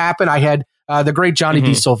could that happen? I had the great Johnny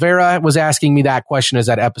D. Silvera was asking me that question as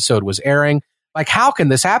that episode was airing. Like, how can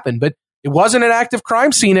this happen? But it wasn't an active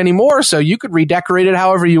crime scene anymore, so you could redecorate it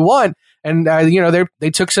however you want. And,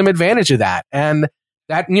 they took some advantage of that. And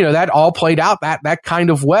that all played out that kind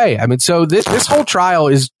of way. I mean, so this whole trial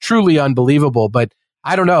is truly unbelievable, but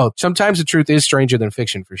I don't know. Sometimes the truth is stranger than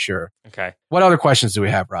fiction for sure. Okay. What other questions do we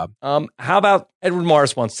have, Rob? How about Edward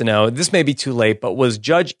Morris wants to know, this may be too late, but was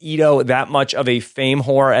Judge Ito that much of a fame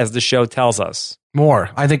whore as the show tells us? More.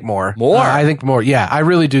 I think more. More? I think more. Yeah, I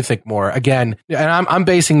really do think more. Again, and I'm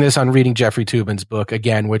basing this on reading Jeffrey Toobin's book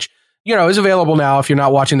again, which, is available now if you're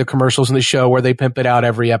not watching the commercials in the show where they pimp it out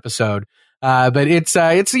every episode. But it's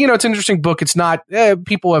an interesting book. It's not,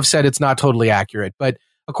 people have said it's not totally accurate, but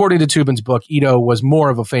according to Toobin's book, Ito was more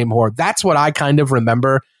of a fame whore. That's what I kind of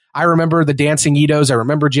remember. I remember the dancing Itos. I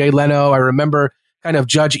remember Jay Leno. I remember kind of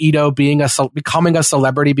Judge Ito becoming a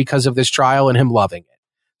celebrity because of this trial and him loving it.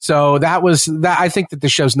 So that was that. I think that the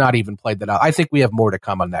show's not even played that out. I think we have more to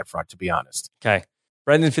come on that front, to be honest. Okay.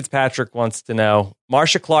 Brendan Fitzpatrick wants to know,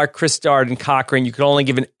 Marcia Clark, Chris Dard, and Cochran, you could only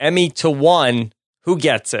give an Emmy to one. Who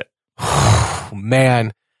gets it?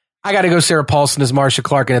 Man, I got to go Sarah Paulson as Marcia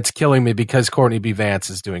Clark, and it's killing me because Courtney B. Vance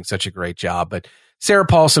is doing such a great job. But Sarah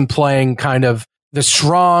Paulson playing kind of the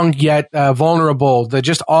strong yet vulnerable,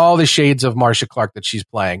 just all the shades of Marcia Clark that she's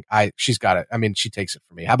playing. She's got it. I mean, she takes it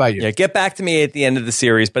for me. How about you? Yeah, get back to me at the end of the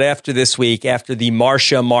series. But after this week, after the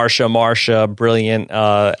Marcia brilliant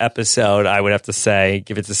episode, I would have to say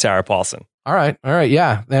give it to Sarah Paulson. All right.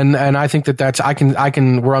 Yeah. And I think that's,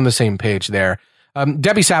 we're on the same page there.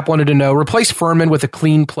 Debbie Sapp wanted to know, replace Furman with a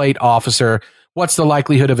clean plate officer. What's the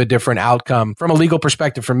likelihood of a different outcome? From a legal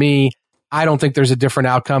perspective, for me, I don't think there's a different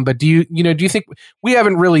outcome. But do you think we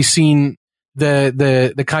haven't really seen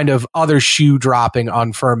the kind of other shoe dropping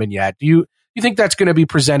on Furman yet? Do you think that's going to be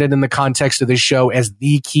presented in the context of this show as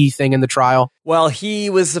the key thing in the trial? Well,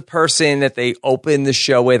 he was the person that they opened the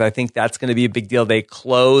show with. I think that's going to be a big deal. They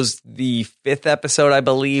closed the 5th episode, I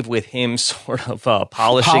believe, with him sort of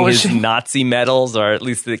polishing his Nazi medals, or at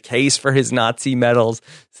least the case for his Nazi medals.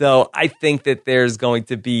 So I think that there's going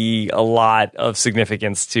to be a lot of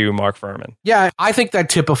significance to Mark Furman. Yeah, I think that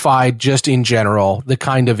typified just in general the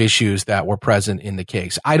kind of issues that were present in the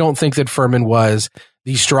case. I don't think that Furman was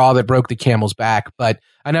the straw that broke the camel's back, and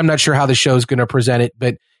I'm not sure how the show's going to present it,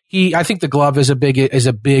 but I think the glove is a big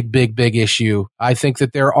issue. I think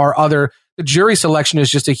that there are the jury selection is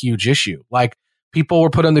just a huge issue. Like, people were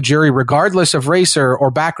put on the jury regardless of race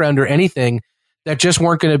or background or anything that just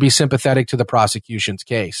weren't going to be sympathetic to the prosecution's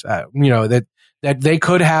case. That they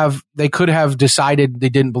could have decided they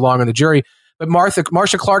didn't belong on the jury, but Marcia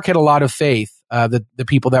Clark had a lot of faith that the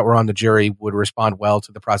people that were on the jury would respond well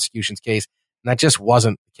to the prosecution's case. And that just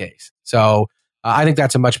wasn't the case. So I think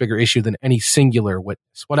that's a much bigger issue than any singular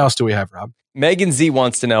witness. What else do we have, Rob? Megan Z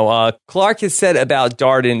wants to know, Clark has said about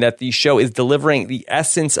Darden that the show is delivering the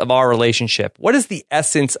essence of our relationship. What is the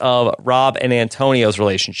essence of Rob and Antonio's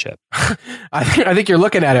relationship? I think you're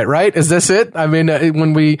looking at it, right? Is this it? I mean,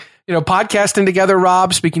 when we, podcasting together,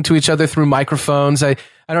 Rob, speaking to each other through microphones, I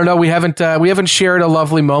don't know. We haven't shared a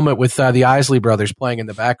lovely moment with the Isley brothers playing in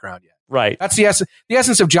the background yet. Right. That's the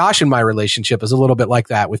essence of Josh and my relationship is a little bit like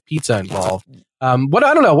that with pizza involved. I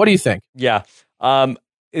don't know. What do you think? Yeah.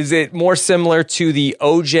 Is it more similar to the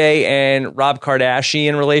OJ and Rob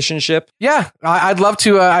Kardashian relationship? Yeah. I'd love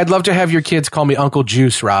to have your kids call me Uncle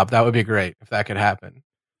Juice, Rob. That would be great if that could happen.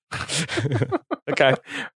 Okay.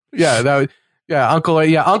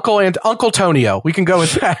 Uncle Tonio. We can go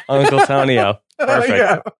with that. Uncle Tonio.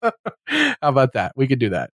 Perfect. How about that? We could do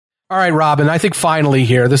that. All right, Robin, I think finally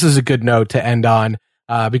here, this is a good note to end on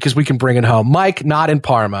because we can bring it home. Mike, not in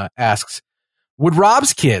Parma, asks, would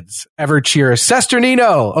Rob's kids ever cheer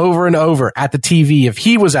Sesternino over and over at the TV if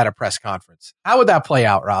he was at a press conference? How would that play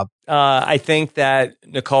out, Rob? I think that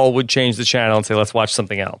Nicole would change the channel and say, let's watch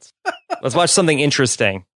something else. Let's watch something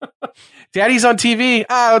interesting. Daddy's on TV.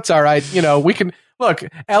 Oh, it's all right. We can... Look,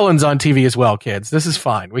 Ellen's on TV as well, kids. This is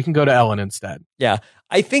fine. We can go to Ellen instead. Yeah.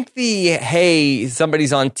 I think hey,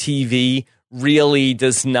 somebody's on TV really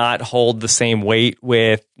does not hold the same weight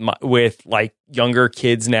with like younger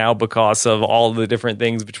kids now because of all the different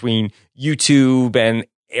things between YouTube and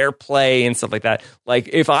AirPlay and stuff like that. Like,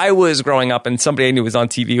 if I was growing up and somebody I knew was on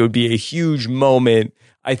TV, it would be a huge moment.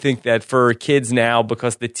 I think that for kids now,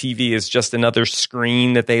 because the TV is just another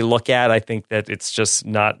screen that they look at, I think that it's just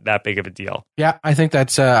not that big of a deal. Yeah, I think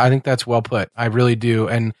that's well put. I really do.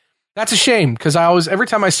 And that's a shame because every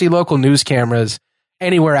time I see local news cameras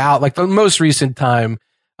anywhere out, like the most recent time,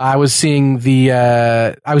 I was seeing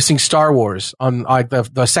Star Wars on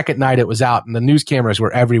the second night it was out, and the news cameras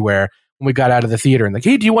were everywhere when we got out of the theater. And like,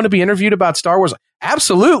 hey, do you want to be interviewed about Star Wars?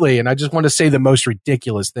 Absolutely. And I just want to say the most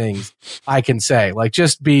ridiculous things I can say. Like,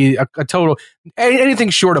 just be a total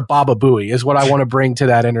anything short of Baba Booey is what I want to bring to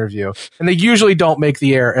that interview. And they usually don't make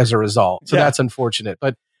the air as a result. So that's unfortunate.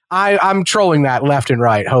 But I'm trolling that left and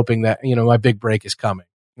right, hoping that my big break is coming.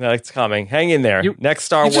 No, it's coming. Hang in there. Next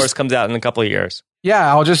Star Wars comes out in a couple of years.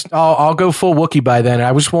 Yeah, I'll go full Wookiee by then.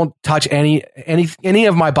 I just won't touch any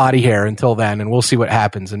of my body hair until then, and we'll see what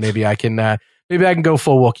happens. And maybe I can go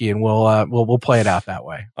full Wookiee, and we'll play it out that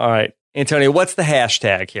way. All right, Antonio, what's the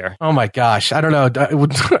hashtag here? Oh my gosh, I don't know.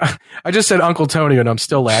 I just said Uncle Tony, and I'm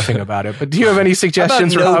still laughing about it. But do you have any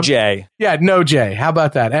suggestions? How about No J? Yeah, No J. How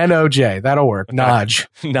about that? NOJ. That'll work. Okay. Nodge.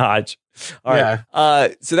 Nodge. All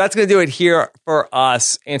right. So that's going to do it here for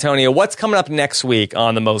us. Antonio, what's coming up next week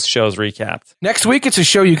on the Most Shows Recapped? Next week, it's a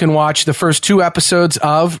show you can watch the first 2 episodes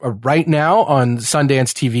of right now on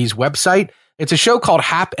Sundance TV's website. It's a show called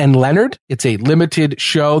Hap and Leonard. It's a limited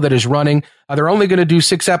show that is running. They're only going to do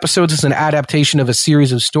 6 episodes. It's an adaptation of a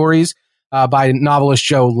series of stories by novelist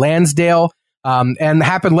Joe Lansdale. And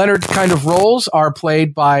Hap and Leonard kind of roles are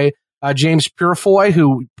played by James Purefoy,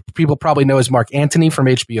 who people probably know as Mark Antony from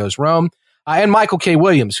HBO's Rome, and Michael K.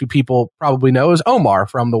 Williams, who people probably know as Omar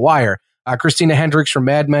from The Wire. Christina Hendricks from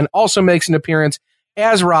Mad Men also makes an appearance,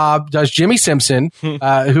 as Rob does Jimmy Simpson,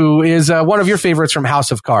 who is one of your favorites from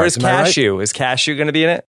House of Cards. Where's Cashew? Right? Is Cashew going to be in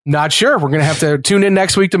it? Not sure. We're going to have to tune in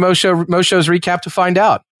next week to Most Show's recap to find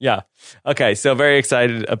out. Yeah. Okay. So very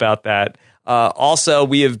excited about that. Also,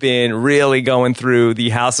 we have been really going through the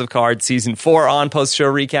House of Cards season 4 on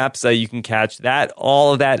post-show recaps, so you can catch that.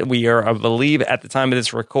 All of that, we are, I believe, at the time of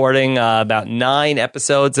this recording, about 9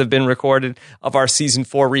 episodes have been recorded of our season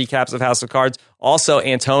 4 recaps of House of Cards. Also,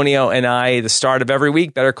 Antonio and I, the start of every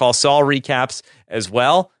week, Better Call Saul recaps as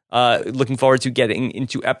well. Looking forward to getting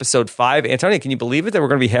into episode 5. Antonio, can you believe it that we're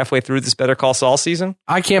going to be halfway through this Better Call Saul season?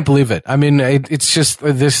 I can't believe it. I mean, it's just,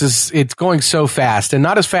 it's going so fast, and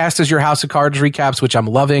not as fast as your House of Cards recaps, which I'm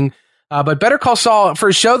loving. But Better Call Saul, for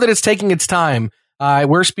a show that is taking its time,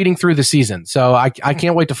 we're speeding through the season. So I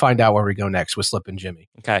can't wait to find out where we go next with Slip and Jimmy.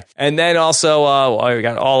 Okay. And then also, we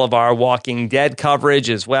got all of our Walking Dead coverage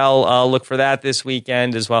as well. Look for that this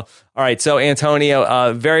weekend as well. All right. So,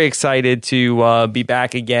 Antonio, very excited to be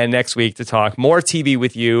back again next week to talk more TV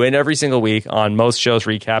with you and every single week on Most Shows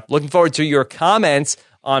Recap. Looking forward to your comments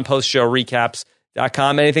on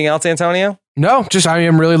postshowrecaps.com. Anything else, Antonio? No, just I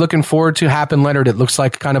am really looking forward to Hap and Leonard. It looks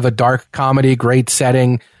like kind of a dark comedy, great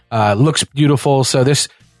setting. Looks beautiful. So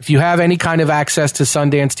if you have any kind of access to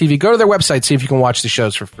Sundance TV, go to their website, see if you can watch the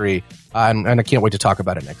shows for free. And I can't wait to talk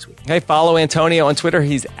about it next week. Okay, follow Antonio on Twitter.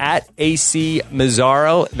 He's at AC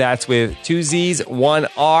Mazzaro. That's with 2 Z's, 1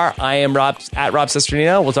 R. I am at Rob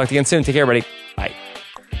Cesternino. We'll talk to you again soon. Take care, everybody. Bye.